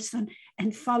this person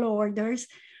and follow orders,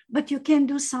 but you can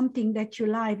do something that you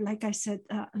like I said,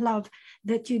 love,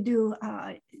 that you do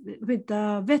with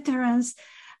the veterans.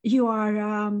 You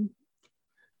are,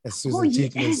 as Susan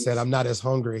Tieckman said, I'm not as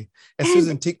hungry. As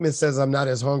Susan Tieckman says, I'm not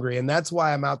as hungry. And that's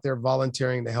why I'm out there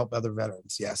volunteering to help other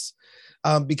veterans. Yes.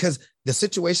 Because the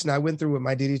situation I went through with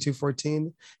my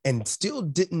DD-214 and still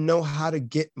didn't know how to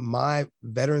get my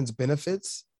veterans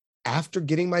benefits after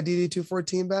getting my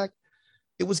DD-214 back,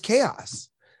 it was chaos.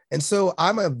 And so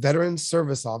I'm a veteran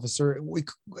service officer.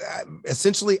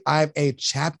 Essentially, I'm a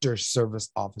chapter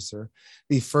service officer,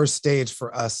 the first stage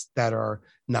for us that are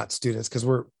not students, because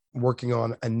we're working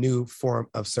on a new form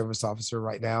of service officer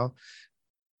right now.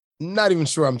 Not even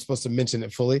sure I'm supposed to mention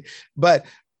it fully, but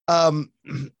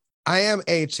I am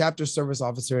a chapter service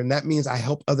officer, and that means I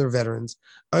help other veterans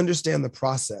understand the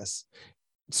process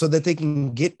so that they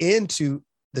can get into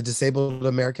the Disabled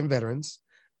American Veterans,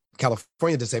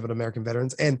 California Disabled American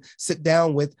Veterans, and sit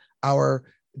down with our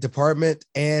department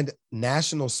and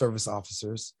national service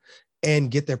officers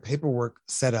and get their paperwork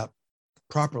set up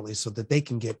properly so that they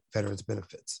can get veterans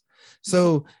benefits.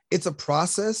 So it's a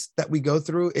process that we go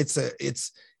through. It's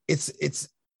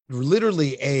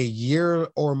literally a year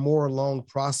or more long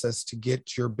process to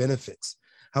get your benefits.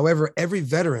 However, every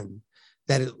veteran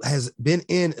that has been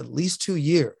in at least 2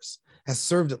 years, has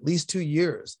served at least 2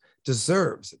 years,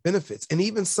 deserves benefits, and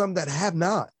even some that have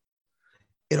not.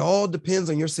 It all depends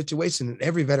on your situation, and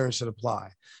every veteran should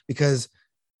apply, because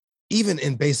even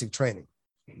in basic training,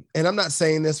 and I'm not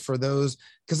saying this for those,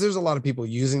 because there's a lot of people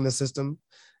using the system,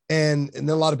 and then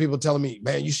a lot of people telling me,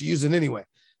 man, you should use it anyway.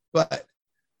 But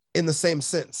in the same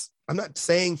sense, I'm not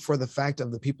saying for the fact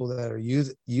of the people that are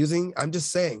using, I'm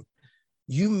just saying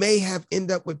you may have end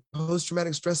up with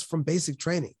post-traumatic stress from basic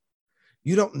training.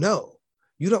 You don't know.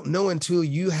 You don't know until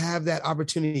you have that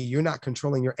opportunity. You're not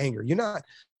controlling your anger. You're not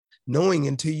knowing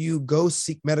until you go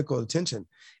seek medical attention.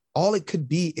 All it could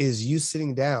be is you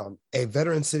sitting down, a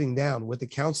veteran sitting down with a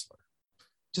counselor,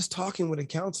 just talking with a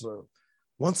counselor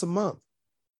once a month.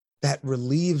 That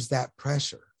relieves that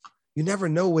pressure. You never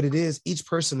know what it is. Each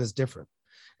person is different.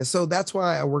 And so that's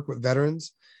why I work with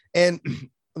veterans. And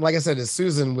like I said, as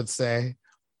Susan would say,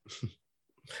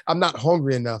 I'm not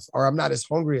hungry enough, or I'm not as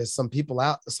hungry as some of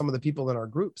the people in our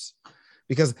groups,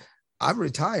 because I'm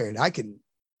retired.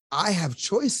 I have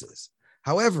choices.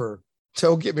 However,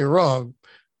 don't get me wrong,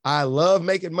 I love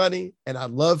making money, and I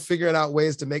love figuring out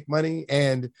ways to make money.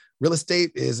 And real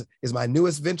estate is my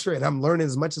newest venture, and I'm learning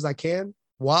as much as I can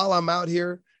while I'm out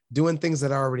here doing things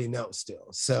that I already know still.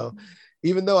 So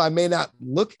even though I may not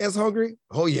look as hungry,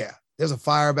 oh yeah, there's a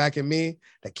fire back in me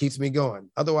that keeps me going.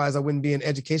 Otherwise, I wouldn't be in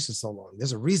education so long.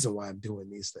 There's a reason why I'm doing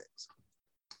these things.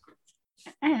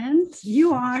 And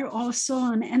you are also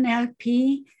an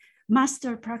NLP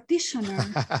master practitioner.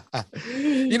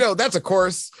 You know, that's a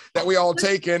course that we all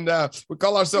take, and we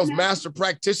call ourselves master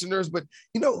practitioners. But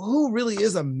you know, who really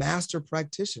is a master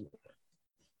practitioner?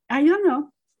 I don't know.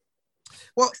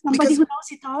 Well, somebody who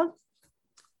knows it all.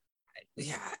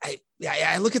 Yeah,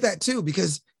 I look at that too,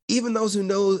 because even those who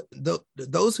know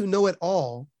it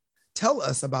all tell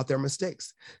us about their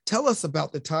mistakes, tell us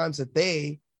about the times that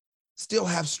they still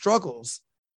have struggles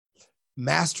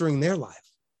mastering their life.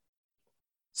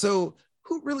 So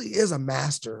who really is a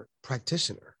master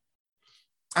practitioner?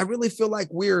 I really feel like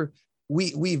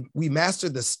we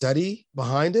mastered the study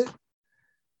behind it,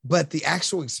 but the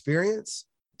actual experience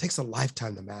takes a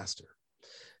lifetime to master.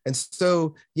 And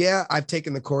so, yeah, I've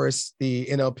taken the course, the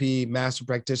NLP Master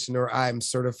Practitioner. I'm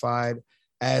certified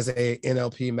as a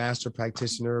NLP Master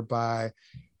Practitioner by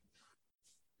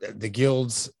the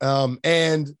guilds.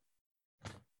 And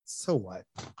so what?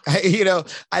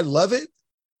 I love it.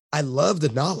 I love the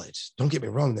knowledge. Don't get me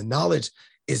wrong. The knowledge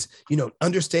is,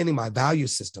 understanding my value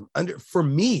system. For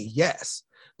me, yes.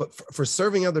 But for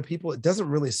serving other people, it doesn't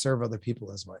really serve other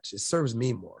people as much. It serves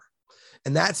me more.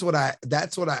 And that's what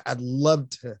I'd love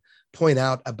to point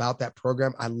out about that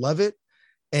program. I love it.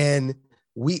 And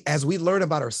as we learn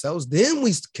about ourselves, then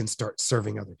we can start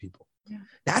serving other people. Yeah.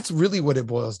 That's really what it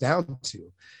boils down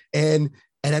to. And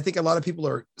I think a lot of people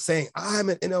are saying,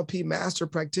 I'm an NLP master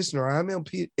practitioner, or I'm an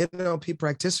NLP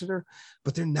practitioner,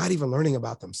 but they're not even learning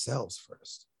about themselves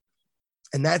first.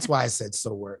 And that's why I said,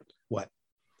 so what?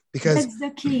 Because that's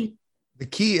the key. The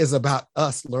key is about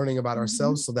us learning about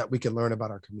ourselves so that we can learn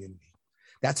about our community.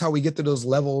 That's how we get to those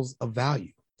levels of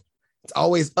value. It's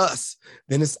always us,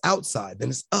 then it's outside, then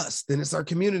it's us, then it's our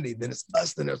community, then it's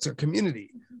us, then it's our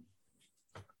community.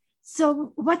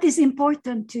 So what is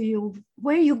important to you?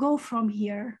 Where you go from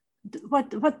here?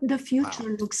 What the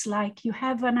future looks like? You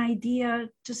have an idea?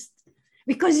 Just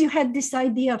Because you had this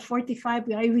idea,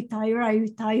 45, I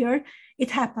retire.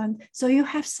 It happened. So you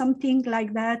have something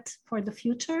like that for the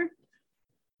future?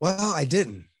 Well, I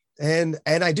didn't. And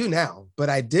I do now, but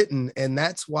I didn't. And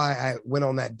that's why I went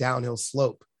on that downhill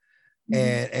slope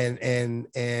and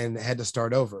had to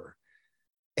start over.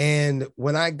 And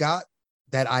when I got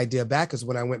that idea back is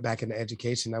when I went back into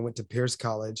education. I went to Pierce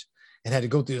College and had to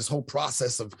go through this whole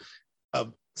process of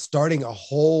starting a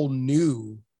whole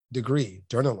new degree,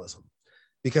 journalism,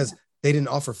 because they didn't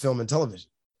offer film and television.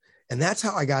 And that's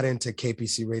how I got into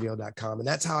kpcradio.com. And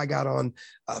that's how I got on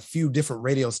a few different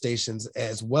radio stations,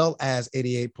 as well as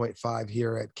 88.5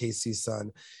 here at KC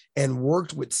Sun, and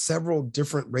worked with several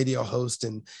different radio hosts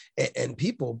and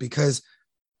people, because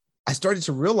I started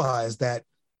to realize that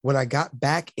when I got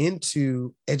back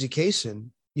into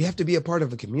education, you have to be a part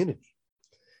of a community.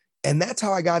 And that's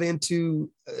how I got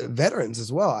into veterans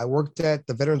as well. I worked at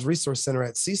the Veterans Resource Center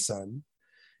at CSUN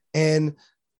and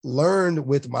learned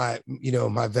with my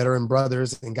veteran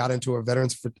brothers, and got into a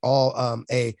veterans for all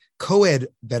a co-ed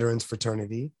veterans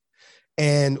fraternity,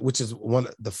 and which is one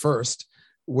of the first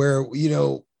where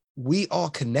we all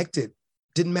connected.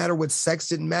 Didn't matter what sex,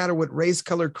 didn't matter what race,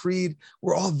 color, creed.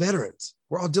 We're all veterans.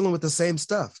 We're all dealing with the same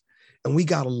stuff, and we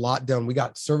got a lot done. We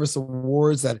got service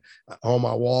awards that on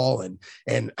my wall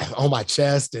and on my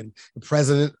chest, and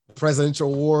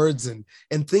presidential awards and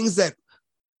things that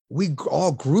we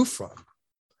all grew from.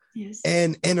 Yes.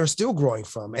 And are still growing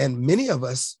from. And many of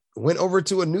us went over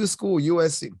to a new school,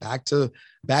 USC, back to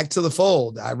the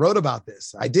fold. I wrote about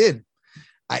this. I did.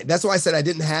 That's why I said I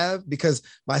didn't have, because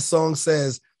my song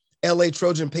says, LA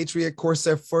Trojan Patriot,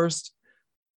 Corsair first,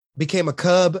 became a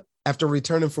Cub after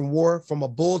returning from war, from a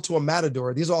bull to a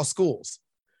matador. These are all schools.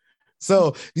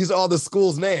 So these are all the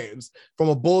schools' names. From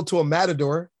a bull to a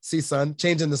matador, CSUN,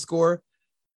 changing the score,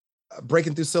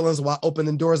 breaking through ceilings while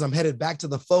opening doors. I'm headed back to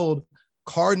the fold.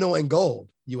 Cardinal and gold,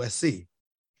 USC.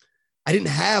 I didn't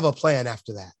have a plan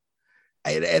after that.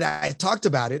 And I talked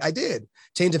about it. I did.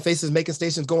 Changing faces, making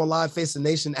stations, going live, face the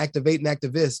nation, activate and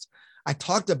activist. I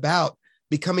talked about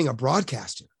becoming a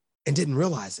broadcaster and didn't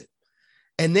realize it.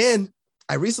 And then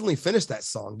I recently finished that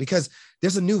song because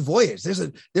there's a new voyage.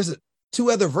 There's two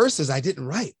other verses I didn't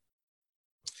write.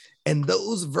 And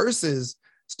those verses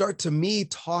start to me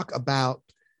talk about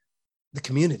the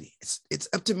community. It's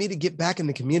up to me to get back in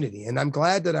the community. And I'm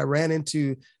glad that I ran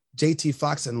into JT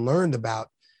Fox and learned about,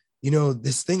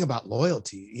 this thing about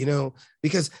loyalty,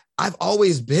 because I've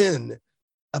always been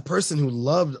a person who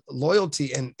loved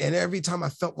loyalty. And every time I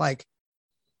felt like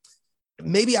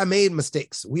maybe I made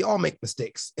mistakes. We all make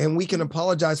mistakes, and we can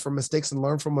apologize for mistakes and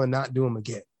learn from them and not do them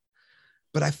again.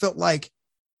 But I felt like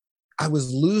I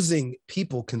was losing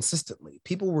people consistently.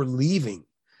 People were leaving.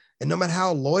 And no matter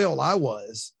how loyal I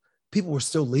was, people were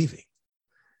still leaving.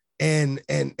 And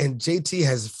JT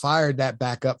has fired that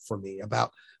back up for me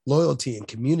about loyalty and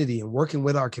community and working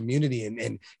with our community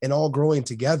and all growing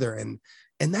together. And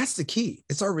that's the key.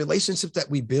 It's our relationship that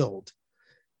we build.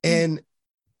 And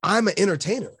I'm an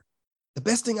entertainer. The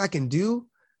best thing I can do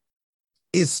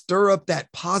is stir up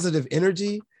that positive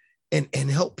energy and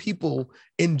help people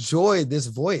enjoy this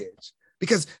voyage,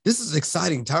 because this is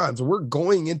exciting times. We're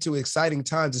going into exciting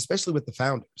times, especially with the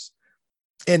founders.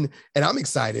 And I'm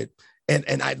excited,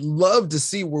 and I'd love to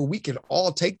see where we can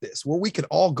all take this, where we can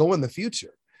all go in the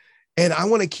future. And I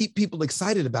want to keep people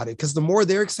excited about it, because the more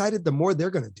they're excited, the more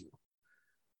they're going to do.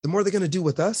 The more they're going to do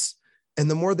with us, and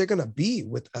the more they're going to be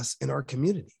with us in our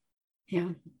community. Yeah.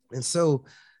 And so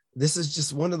this is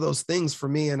just one of those things for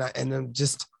me. And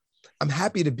I'm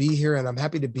happy to be here, and I'm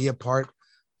happy to be a part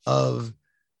of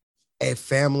a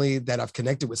family that I've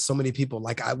connected with so many people.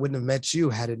 Like, I wouldn't have met you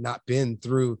had it not been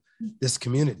through this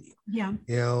community. Yeah.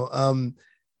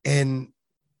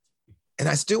 And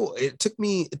I still, it took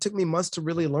me months to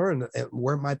really learn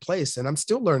where my place, and I'm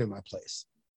still learning my place.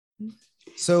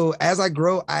 So as I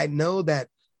grow, I know that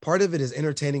part of it is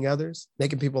entertaining others,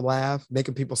 making people laugh,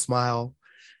 making people smile,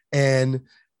 and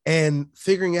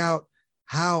figuring out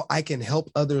how I can help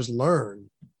others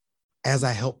learn as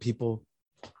I help people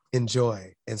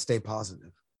enjoy and stay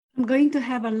positive. I'm going to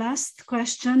have a last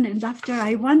question, and after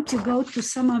I want to go to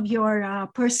some of your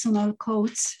personal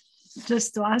quotes,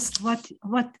 just to ask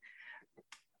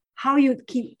how you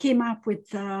came up with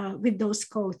those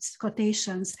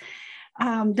quotations.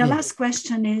 The last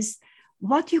question is,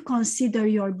 what you consider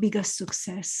your biggest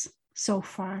success so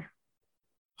far?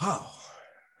 Oh,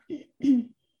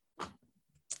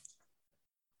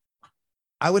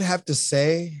 I would have to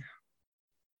say,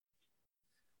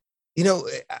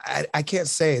 I can't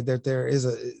say that there is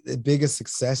a biggest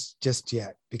success just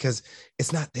yet, because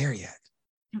it's not there yet.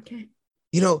 Okay.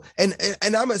 And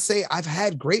I'm gonna say I've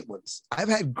had great ones. I've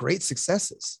had great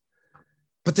successes,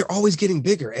 but they're always getting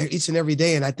bigger each and every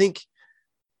day. And I think,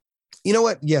 you know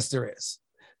what? Yes, there is.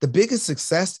 The biggest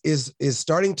success is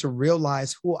starting to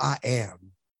realize who I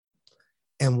am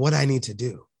and what I need to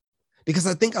do. Because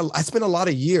I think I spent a lot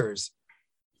of years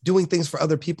doing things for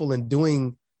other people and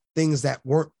doing things that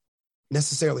weren't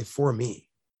necessarily for me.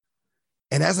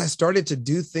 And as I started to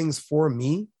do things for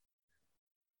me,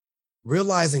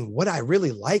 realizing what I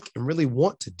really like and really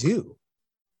want to do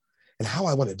and how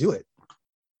I want to do it.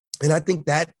 And I think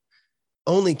that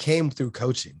only came through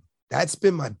coaching. That's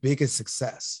been my biggest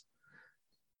success.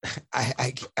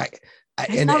 I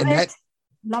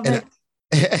love it.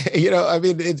 I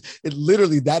mean, it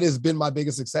literally, that has been my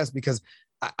biggest success because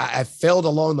I failed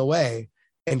along the way,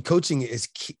 and coaching is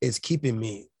keeping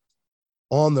me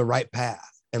on the right path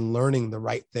and learning the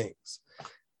right things.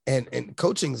 And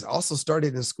coaching is also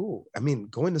started in school. I mean,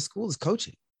 going to school is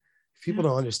coaching. If people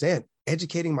don't understand,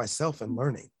 educating myself and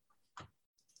learning.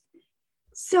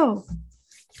 So,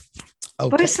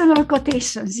 personal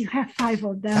quotations, you have 5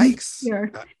 of them. Yikes.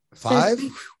 Here. 5?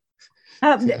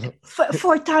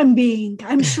 For time being,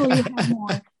 I'm sure you have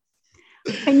more.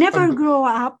 I never grow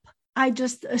up. I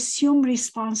just assume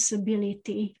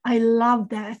responsibility. I love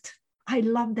that.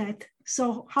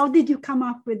 So how did you come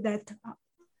up with that?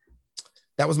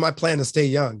 That was my plan, to stay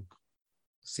young.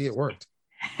 See, it worked.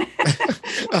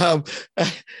 I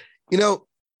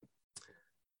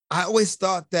always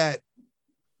thought that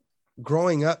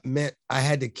growing up meant I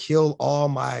had to kill all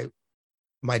my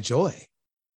joy.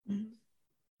 Mm-hmm.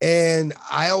 And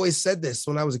I always said this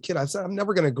when I was a kid. I said, I'm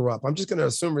never going to grow up. I'm just going to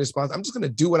assume responsibility. I'm just going to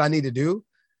do what I need to do,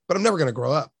 but I'm never going to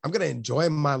grow up. I'm going to enjoy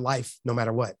my life no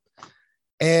matter what.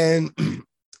 And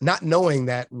not knowing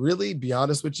that, really, be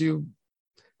honest with you,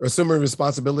 assuming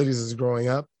responsibilities is growing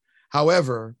up.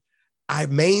 However, I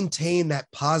maintain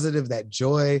that positive, that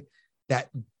joy, that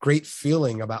great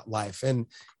feeling about life. And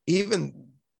even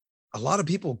a lot of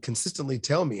people consistently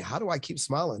tell me, how do I keep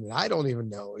smiling? And I don't even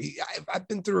know. I've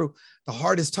been through the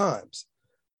hardest times.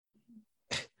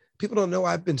 People don't know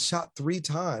I've been shot 3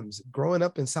 times growing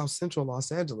up in South Central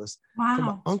Los Angeles. Wow.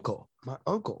 From my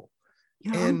uncle.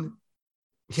 Your and uncle.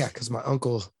 Yeah, because my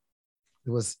uncle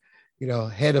was,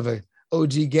 head of a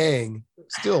OG gang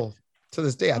still to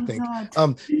this day, I think.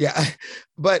 Yeah,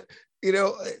 but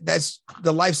that's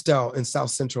the lifestyle in South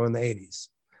Central in the 80s,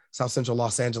 South Central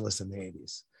Los Angeles in the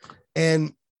 80s.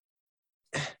 And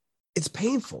it's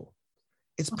painful.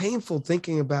 It's painful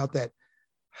thinking about that.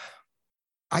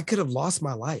 I could have lost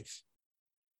my life.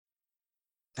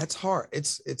 That's hard.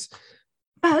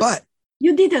 But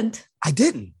you didn't. I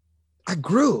didn't. I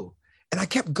grew and I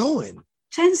kept going.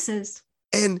 Chances.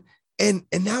 And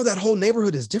now that whole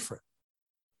neighborhood is different.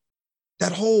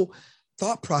 That whole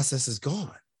thought process is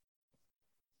gone.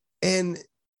 And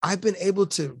I've been able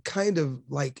to kind of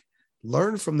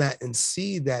learn from that and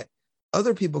see that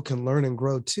other people can learn and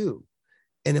grow too.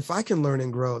 And if I can learn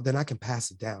and grow, then I can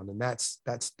pass it down. And that's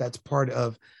part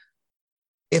of,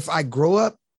 if I grow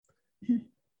up,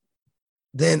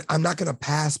 then I'm not going to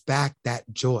pass back that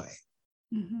joy.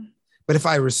 Mm-hmm. But if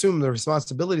I assume the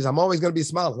responsibilities, I'm always going to be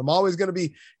smiling. I'm always going to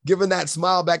be giving that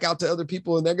smile back out to other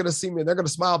people, and they're going to see me and they're going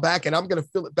to smile back, and I'm going to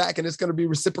feel it back, and it's going to be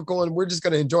reciprocal, and we're just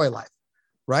going to enjoy life,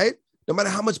 right? No matter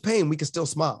how much pain, we can still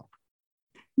smile.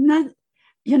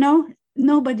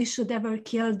 Nobody should ever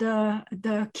kill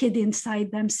the kid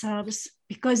inside themselves,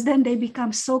 because then they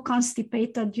become so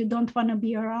constipated, you don't want to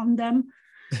be around them.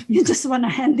 You just want to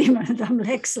hand them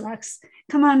leg slugs.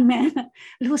 Come on, man,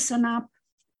 loosen up.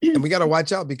 And we got to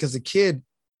watch out, because the kid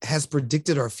has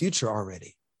predicted our future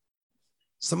already.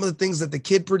 Some of the things that the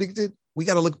kid predicted, we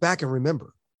got to look back and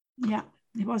remember. Yeah,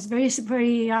 it was very,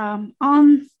 very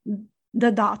on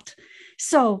the dot.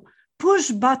 So, push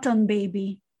button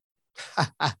baby.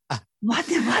 What?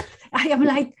 I am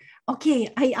like,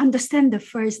 okay, I understand the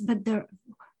first, but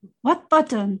what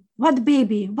button? What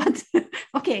baby? What?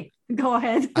 Okay, go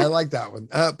ahead. I like that one.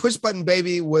 Push Button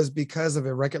Baby was because of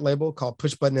a record label called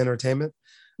Push Button Entertainment.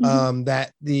 Mm-hmm.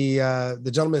 That the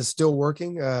gentleman is still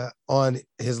working on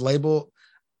his label.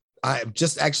 I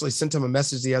just actually sent him a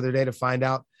message the other day to find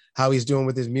out how he's doing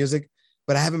with his music,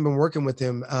 but I haven't been working with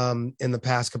him in the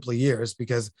past couple of years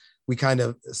because we kind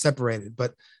of separated.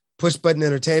 But Push Button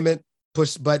Entertainment,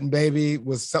 Push Button Baby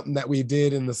was something that we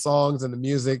did in the songs and the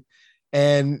music.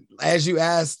 And as you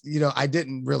asked, I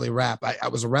didn't really rap. I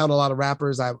was around a lot of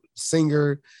rappers. I was a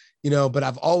singer, but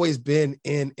I've always been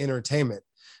in entertainment.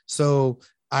 So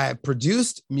I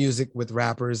produced music with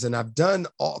rappers, and I've done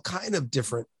all kind of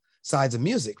different sides of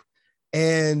music,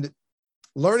 and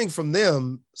learning from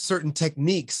them certain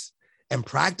techniques and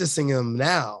practicing them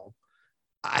now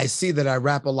I see that I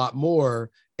rap a lot more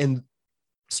in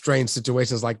strange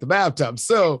situations like the bathtub.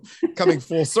 So coming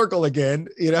full circle again,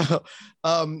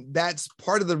 that's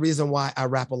part of the reason why I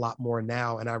rap a lot more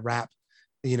now. And I rap,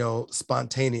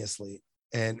 spontaneously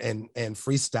and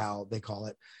freestyle, they call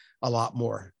it, a lot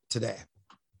more today.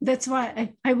 That's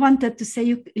why I wanted to say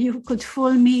you could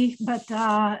fool me, but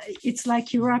it's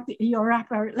like you're a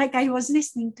rapper. Like I was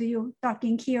listening to you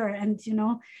talking here and,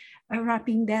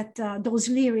 rapping those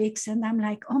lyrics. And I'm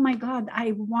like, oh my God,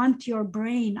 I want your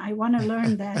brain. I want to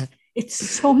learn that. It's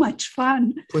so much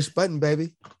fun. Push button,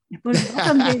 baby. Push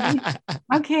button, baby.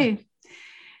 Okay.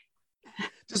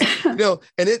 Just,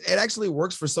 and it actually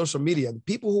works for social media. The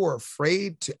people who are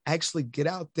afraid to actually get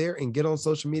out there and get on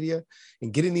social media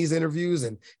and get in these interviews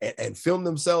and film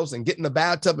themselves and get in the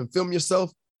bathtub and film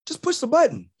yourself, just push the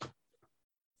button.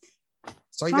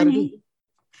 That's all you got to do.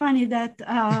 Funny that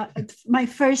my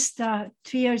first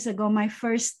 2 years ago, my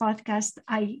first podcast,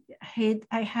 I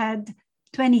had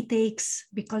 20 takes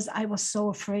because I was so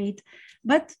afraid.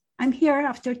 But I'm here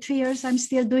after 3 years. I'm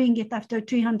still doing it after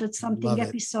 300 something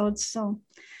episodes. So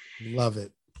love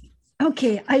it.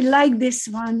 Okay, I like this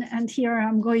one. And here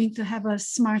I'm going to have a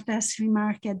smart-ass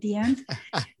remark at the end.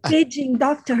 Paging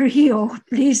Dr. Rio,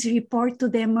 please report to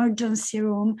the emergency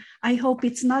room. I hope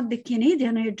it's not the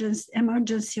Canadian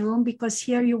emergency room because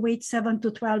here you wait 7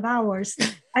 to 12 hours.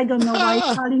 I don't know why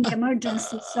it's calling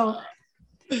emergency. So,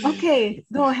 okay,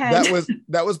 go ahead.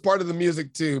 That was part of the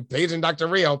music too. Paging Dr.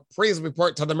 Rio, please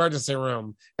report to the emergency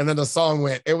room. And then the song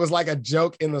went. It was like a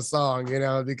joke in the song,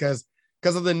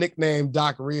 because of the nickname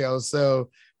Doc Rio. So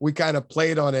we kind of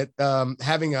played on it,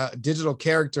 having a digital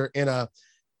character in a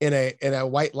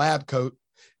white lab coat,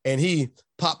 and he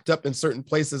popped up in certain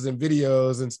places in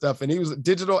videos and stuff. And he was a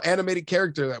digital animated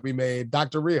character that we made,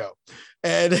 Dr. Rio.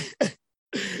 And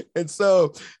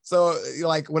so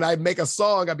like when I make a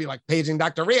song, I'd be like, paging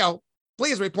Dr. Rio,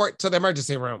 please report to the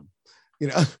emergency room,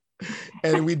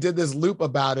 and we did this loop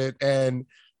about it, and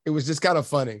it was just kind of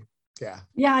funny.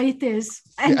 Yeah, it is.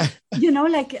 And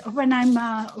like when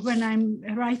I'm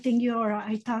writing you or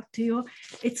I talk to you,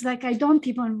 it's like I don't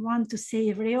even want to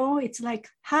say Rio. It's like,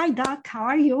 hi Doc, how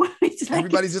are you? It's like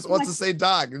everybody just wants to say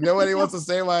Doc. Nobody wants to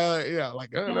say my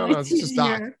no, it's just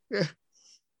Doc. Yeah.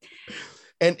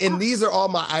 And these are all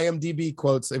my IMDb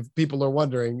quotes. If people are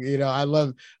wondering, I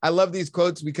love these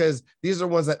quotes because these are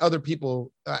ones that other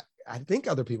people, I think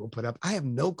other people put up. I have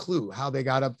no clue how they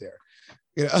got up there.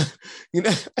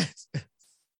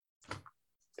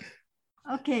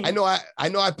 Okay. I know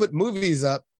I put movies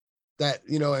up that,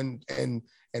 and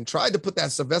tried to put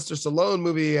that Sylvester Stallone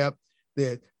movie up,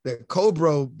 the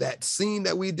Cobra, that scene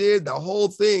that we did, the whole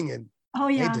thing. And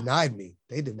they denied me.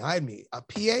 A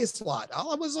PA slot.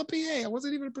 I was a PA. I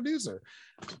wasn't even a producer,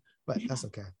 but that's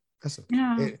okay. That's okay.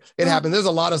 Yeah. It happened. There's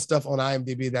a lot of stuff on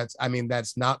IMDb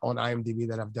that's not on IMDb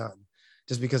that I've done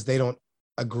just because they don't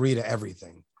agree to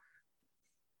everything.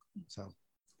 So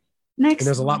next, and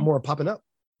there's a lot more popping up.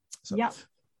 So, yeah.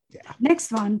 Next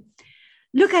one.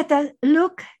 Look at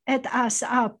us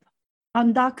up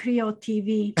on Doc Rio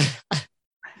TV.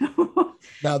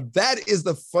 Now that is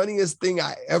the funniest thing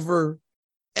I ever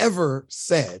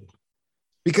said,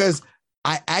 because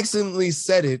I accidentally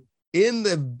said it in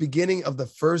the beginning of the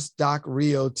first Doc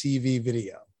Rio TV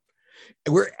video.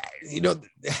 We're,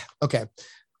 okay.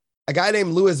 A guy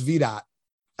named Louis Vidot,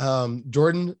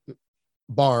 Jordan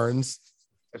Barnes,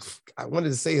 I wanted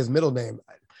to say his middle name,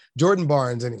 Jordan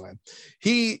Barnes. Anyway,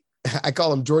 I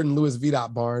call him Jordan Louis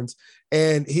Vidot Barnes,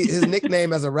 and his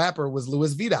nickname as a rapper was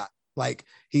Louis Vidot. Like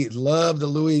he loved the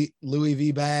Louis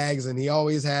V bags, and he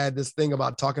always had this thing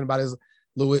about talking about his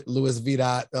Louis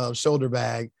Vidot shoulder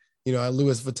bag, a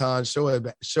Louis Vuitton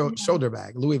shoulder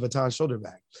bag, Louis Vuitton shoulder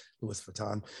bag, Louis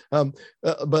Vuitton.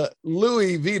 But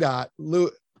Louis Vidot,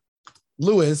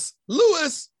 Louis.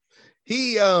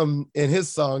 He, in his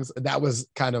songs, that was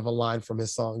kind of a line from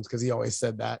his songs because he always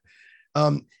said that.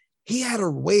 He had a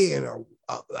way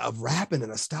of rapping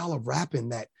and a style of rapping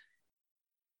that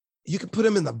you could put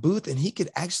him in the booth and he could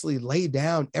actually lay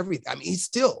down everything. I mean, he's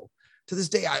still, to this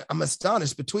day, I'm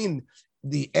astonished between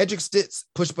the Edric Stitz,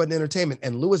 Push Button Entertainment,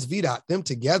 and Louis Vidot, them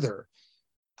together.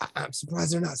 I'm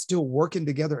surprised they're not still working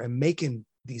together and making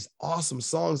these awesome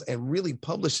songs and really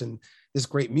publishing this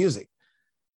great music.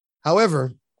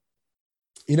 However,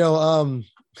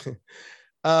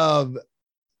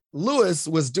 Louis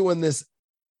was doing this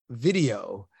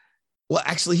video. Well,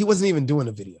 actually, he wasn't even doing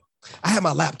a video. I had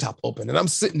my laptop open and I'm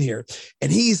sitting here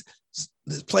and he's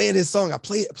playing his song. I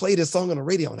played his song on the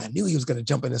radio and I knew he was going to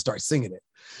jump in and start singing it.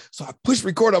 So I pushed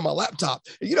record on my laptop.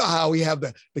 You know how we have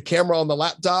the camera on the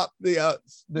laptop, the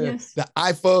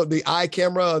iPhone, the eye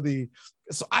camera, the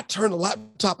So I turn the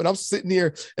laptop and I'm sitting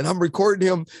here and I'm recording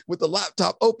him with the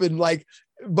laptop open, like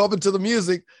bumping to the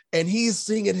music, and he's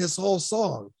singing his whole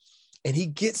song. And he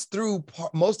gets through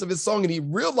most of his song and he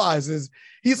realizes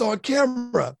he's on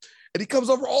camera. And he comes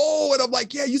over, oh, and I'm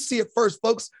like, yeah, you see it first,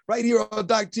 folks, right here on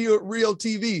Doc Real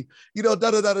TV, you know,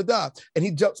 da da da da da. And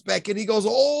he jumps back and he goes,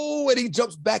 oh, and he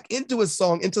jumps back into his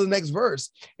song, into the next verse.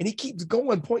 And he keeps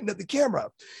going, pointing at the camera.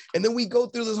 And then we go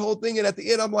through this whole thing. And at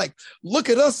the end, I'm like, look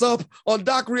at us up on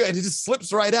Doc Real. And it just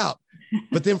slips right out.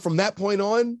 But then from that point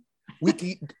on,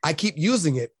 I keep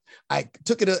using it. I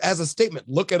took it as a statement.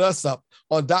 Look at us up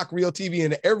on Doc Real TV.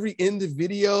 And every end of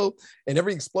video and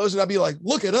every explosion, I'd be like,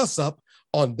 look at us up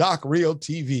on Doc Real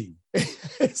TV. And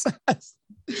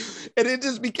it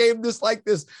just became this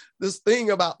thing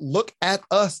about look at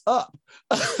us up.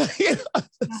 You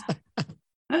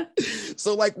know?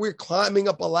 So like we're climbing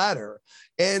up a ladder.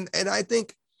 And I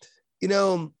think, you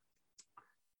know,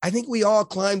 I think we all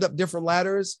climbed up different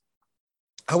ladders.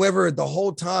 However, the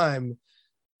whole time,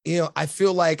 you know, I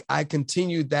feel like I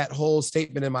continued that whole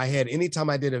statement in my head. Anytime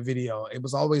I did a video, it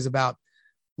was always about,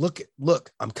 look,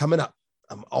 I'm coming up.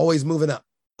 I'm always moving up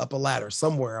a ladder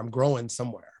somewhere. I'm growing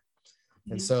somewhere.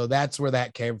 And so that's where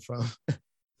that came from.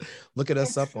 Look at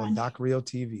us up funny. On Doc Real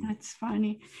TV. That's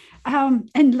funny. And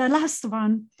the last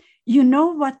one, you know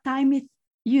what time it,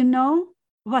 you know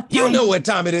what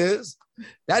time it is.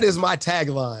 That is my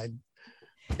tagline.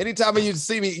 Anytime you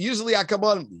see me, usually I come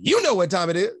on, you know what time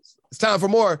it is. It's time for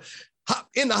more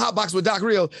in the Hot Box with Doc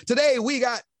Real. Today we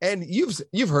got, and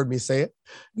you've heard me say it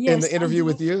in the interview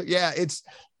with you. Yeah,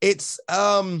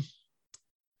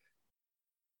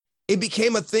 it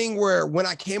became a thing where when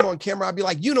I came on camera, I'd be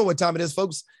like, you know what time it is,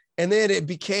 folks. And then it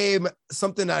became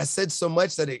something that I said so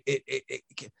much that it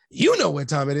you know what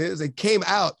time it is. It came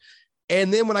out.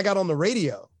 And then when I got on the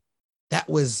radio, that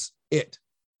was it.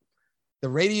 The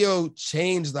radio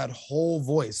changed that whole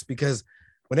voice, because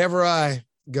whenever I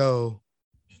go,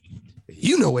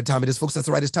 you know what time it is, folks. That's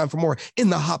right. It's time for more in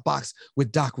the Hot Box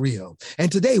with Doc Real.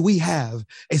 And today we have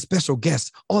a special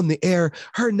guest on the air.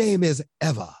 Her name is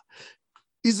Eva.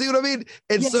 You see what I mean?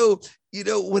 And so, you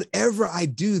know, whenever I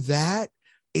do that,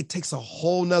 it takes a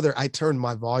whole nother, I turn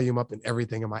my volume up and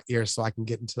everything in my ear so I can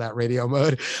get into that radio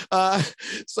mode.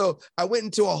 So I went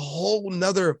into a whole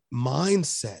nother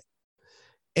mindset.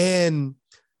 And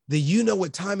the you know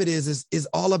what time it is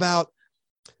all about,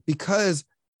 because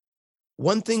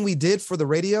one thing we did for the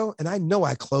radio, and I know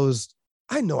I closed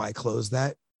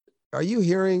that. Are you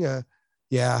hearing?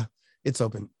 Yeah, it's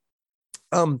open.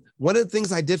 One of the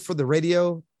things I did for the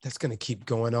radio, that's going to keep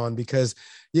going on because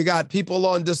you got people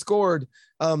on Discord.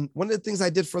 One of the things I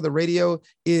did for the radio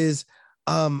is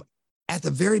at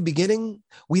the very beginning,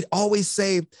 we'd always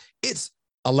say it's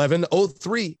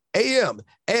 11:03 a.m.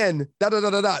 and da da da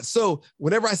da da. So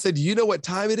whenever I said, you know what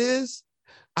time it is,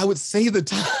 I would say the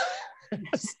time.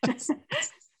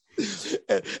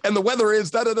 And the weather is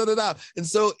da da da da da. And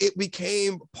so it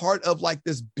became part of like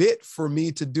this bit for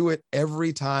me to do it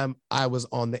every time I was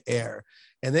on the air.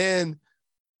 And then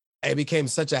it became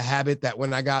such a habit that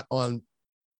when I got on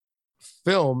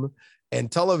film and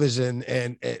television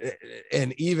and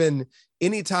even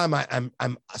anytime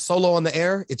I'm solo on the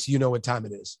air, it's you know what time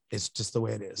it is. It's just the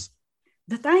way it is.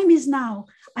 The time is now.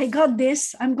 I got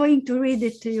this. I'm going to read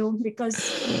it to you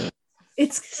because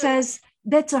it says,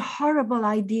 that's a horrible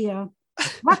idea.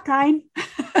 What time?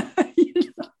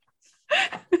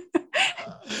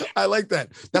 I like that.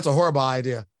 That's a horrible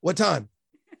idea. What time?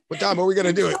 What time are we going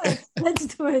to do it? Let's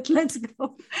do it. Let's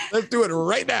go. Let's do it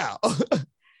right now.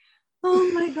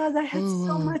 Oh my God, I had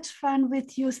so much fun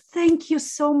with you. Thank you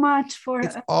so much for.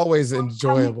 It's always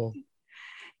enjoyable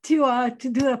to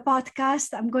do a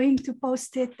podcast. I'm going to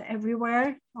post it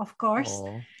everywhere, of course.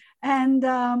 Aww. And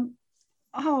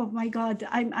oh my God,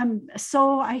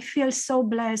 I feel so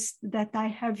blessed that I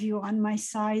have you on my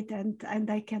side and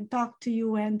I can talk to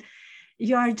you, and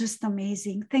you are just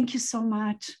amazing. Thank you so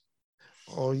much.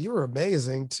 Oh, you're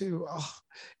amazing too. Oh,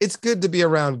 it's good to be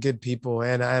around good people,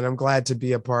 and I'm glad to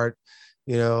be a part,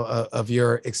 you know, of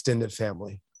your extended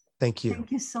family. Thank you.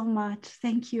 Thank you so much.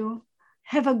 Thank you.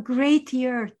 Have a great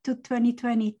year to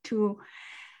 2022.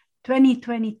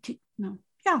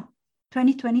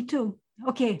 2022.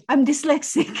 Okay, I'm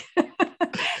dyslexic.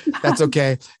 That's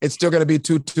okay. It's still going to be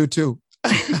 222.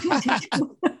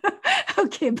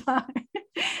 Okay, bye.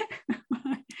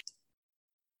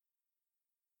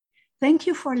 Thank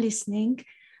you for listening.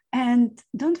 And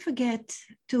don't forget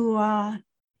to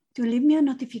leave me a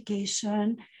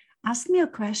notification, ask me a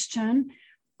question,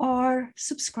 or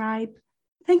subscribe.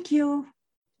 Thank you.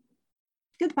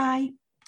 Goodbye.